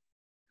years.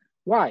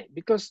 Why?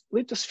 Because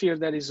lithosphere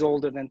that is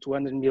older than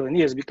 200 million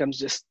years becomes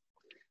just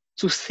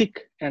too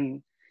thick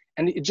and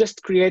it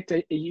just creates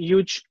a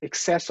huge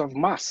excess of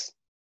mass.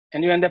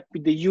 And you end up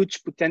with the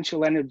huge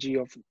potential energy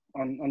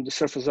on the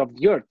surface of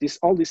the Earth.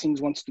 All these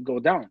things wants to go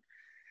down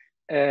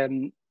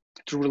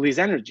to release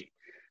energy.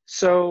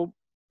 So,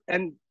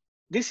 and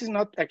this is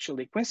not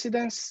actually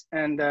coincidence.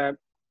 And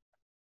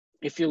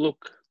if you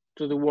look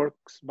to the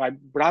works by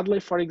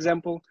Bradley, for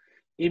example,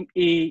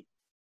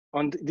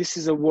 this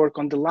is a work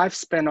on the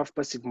lifespan of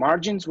passive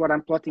margins. What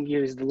I'm plotting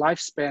here is the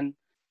lifespan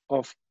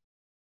of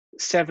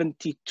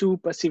 72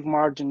 passive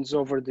margins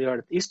over the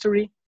Earth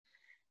history.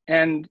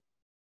 And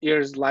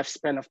here's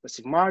lifespan of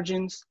passive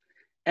margins.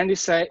 And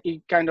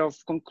it kind of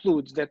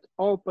concludes that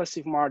all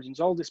passive margins,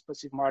 all these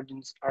passive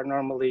margins are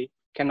normally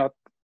cannot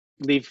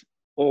live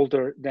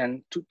older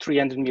than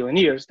 300 million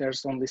years.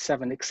 There's only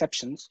 7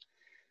 exceptions.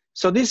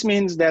 So this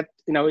means that,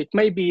 it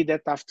may be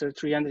that after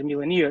 300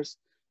 million years,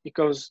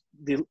 because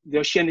the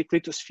oceanic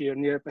lithosphere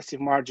near a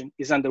passive margin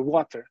is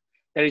underwater,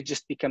 that it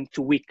just become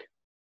too weak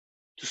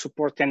to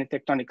support any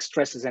tectonic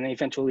stresses and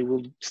eventually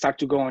will start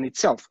to go on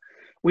itself.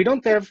 We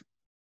don't have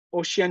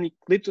oceanic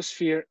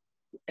lithosphere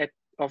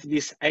of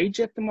this age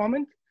at the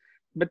moment,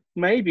 but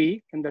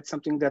maybe, and that's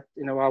something that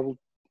I will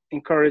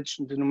encourage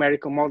the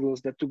numerical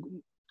models,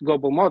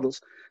 global models,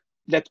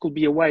 that could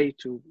be a way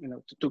to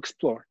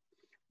explore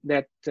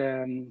that.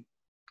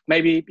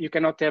 Maybe you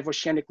cannot have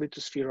oceanic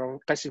lithosphere or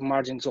passive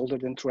margins older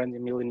than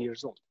 200 million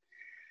years old.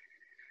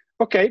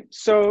 Okay,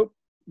 so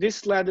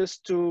this led us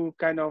to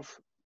kind of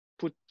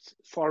put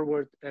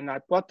forward an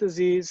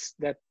hypothesis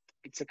that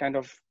it's a kind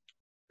of,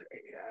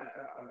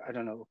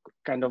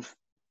 kind of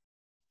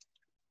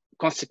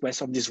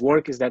consequence of this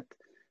work is that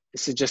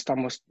this is just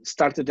almost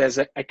started as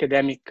an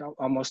academic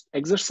almost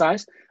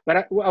exercise, but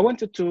I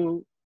wanted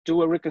to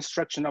do a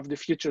reconstruction of the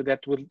future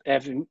that would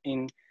have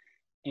in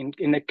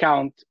in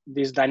account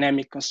these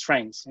dynamic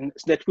constraints, and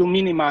that will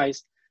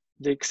minimize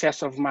the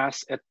excess of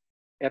mass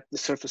at the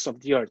surface of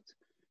the Earth.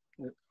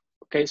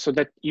 Okay, so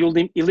that you'll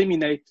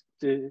eliminate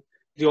the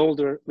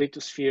older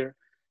lithosphere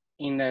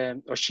in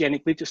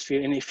oceanic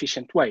lithosphere in an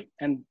efficient way.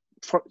 And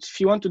if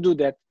you want to do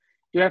that,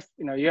 you have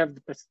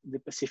the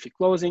Pacific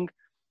closing.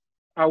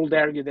 I would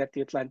argue that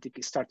the Atlantic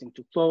is starting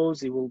to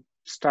close. It will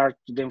start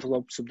to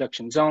develop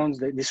subduction zones.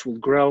 This will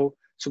grow.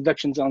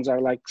 Subduction zones are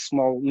like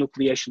small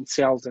nucleation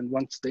cells, and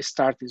once they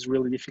start, it's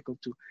really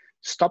difficult to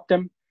stop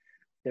them.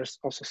 There's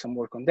also some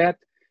work on that.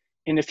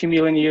 In a few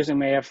million years, you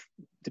may have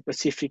the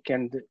Pacific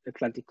and the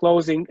Atlantic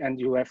closing, and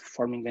you have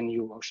forming a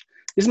new ocean.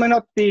 This might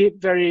not be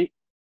very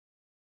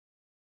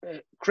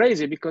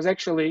crazy, because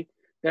actually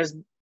there's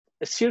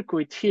a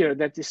circuit here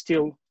that is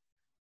still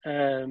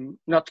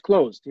not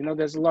closed.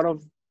 There's a lot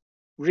of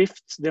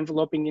rifts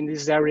developing in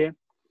this area.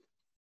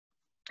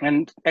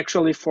 And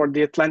actually for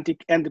the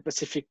Atlantic and the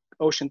Pacific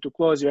Ocean to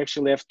close, you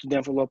actually have to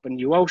develop a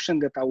new ocean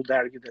that I would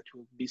argue that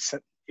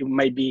it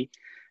may be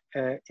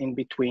in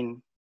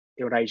between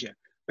Eurasia.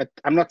 But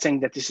I'm not saying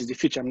that this is the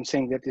future. I'm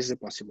saying that this is a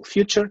possible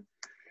future.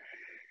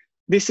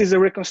 This is a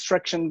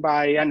reconstruction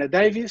by Anna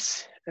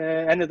Davis.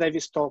 Anna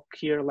Davis talked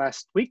here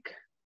last week.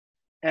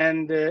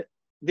 And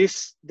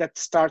that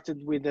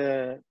started with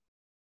a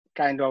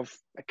kind of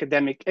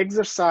academic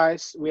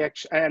exercise.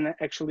 Anna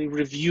actually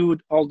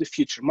reviewed all the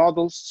future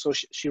models. So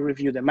she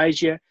reviewed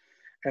Amasia,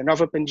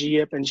 Nova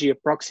Pangaea, Pangaea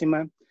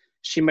Proxima.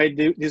 She made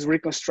these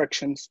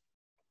reconstructions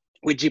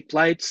with G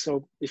plates.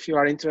 So if you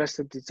are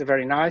interested, it's a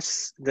very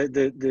nice.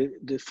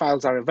 The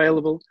files are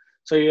available.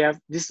 So you have,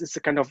 this is a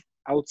kind of,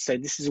 I would say,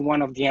 this is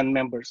one of the end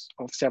members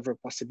of several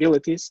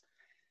possibilities.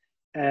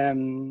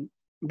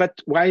 But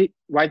why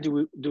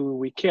do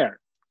we care?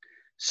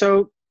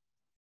 So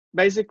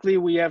basically,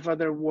 we have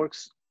other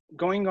works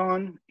going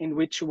on in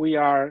which we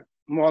are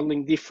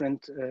modeling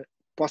different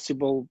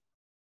possible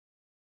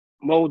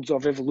modes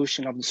of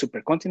evolution of the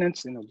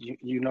supercontinents.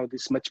 You know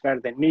this much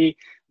better than me,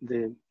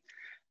 the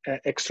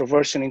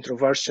extroversion,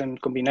 introversion,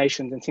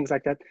 combinations, and things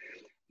like that.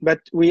 But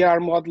we are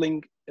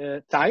modeling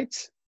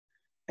tides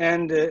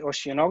and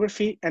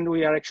oceanography, and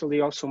we are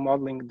actually also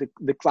modeling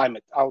the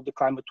climate, how the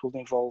climate will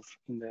evolve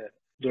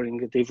during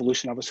the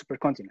evolution of a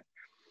supercontinent.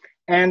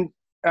 And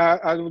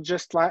I would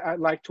just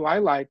like to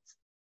highlight,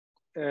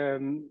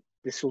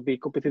 this will be a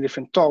completely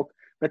different talk,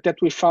 but that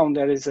we found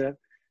there is a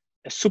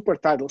super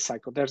tidal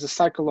cycle. There's a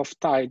cycle of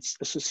tides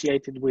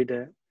associated with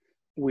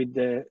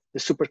the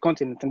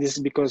supercontinent, and this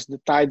is because the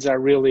tides are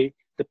really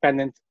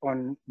dependent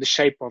on the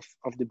shape of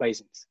the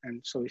basins.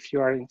 And so if you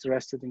are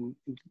interested in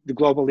the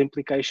global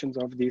implications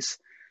of this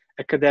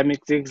academic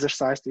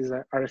exercise, these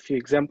are a few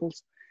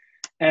examples.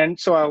 And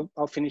so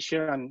I'll finish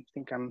here. I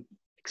think I'm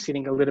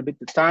exceeding a little bit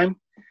the time.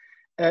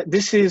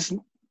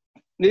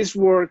 This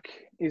work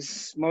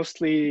is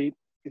mostly,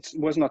 it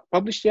was not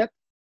published yet.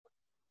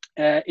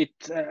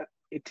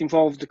 It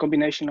involved the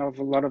combination of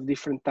a lot of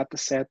different data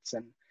sets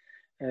and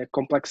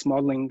complex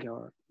modeling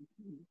or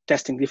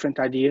testing different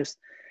ideas.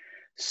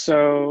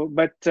 So,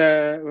 but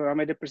I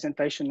made a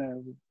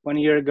presentation 1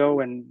 year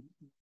ago, and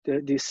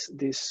this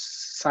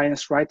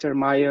science writer,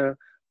 Maya,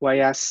 who I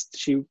asked,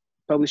 she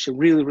published a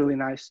really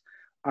nice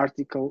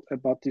article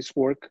about this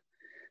work.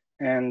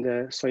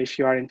 And so if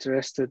you are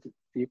interested,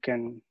 you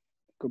can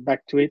go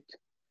back to it.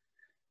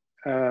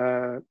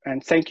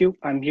 And thank you.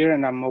 I'm here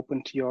and I'm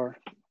open to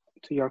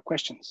your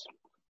questions.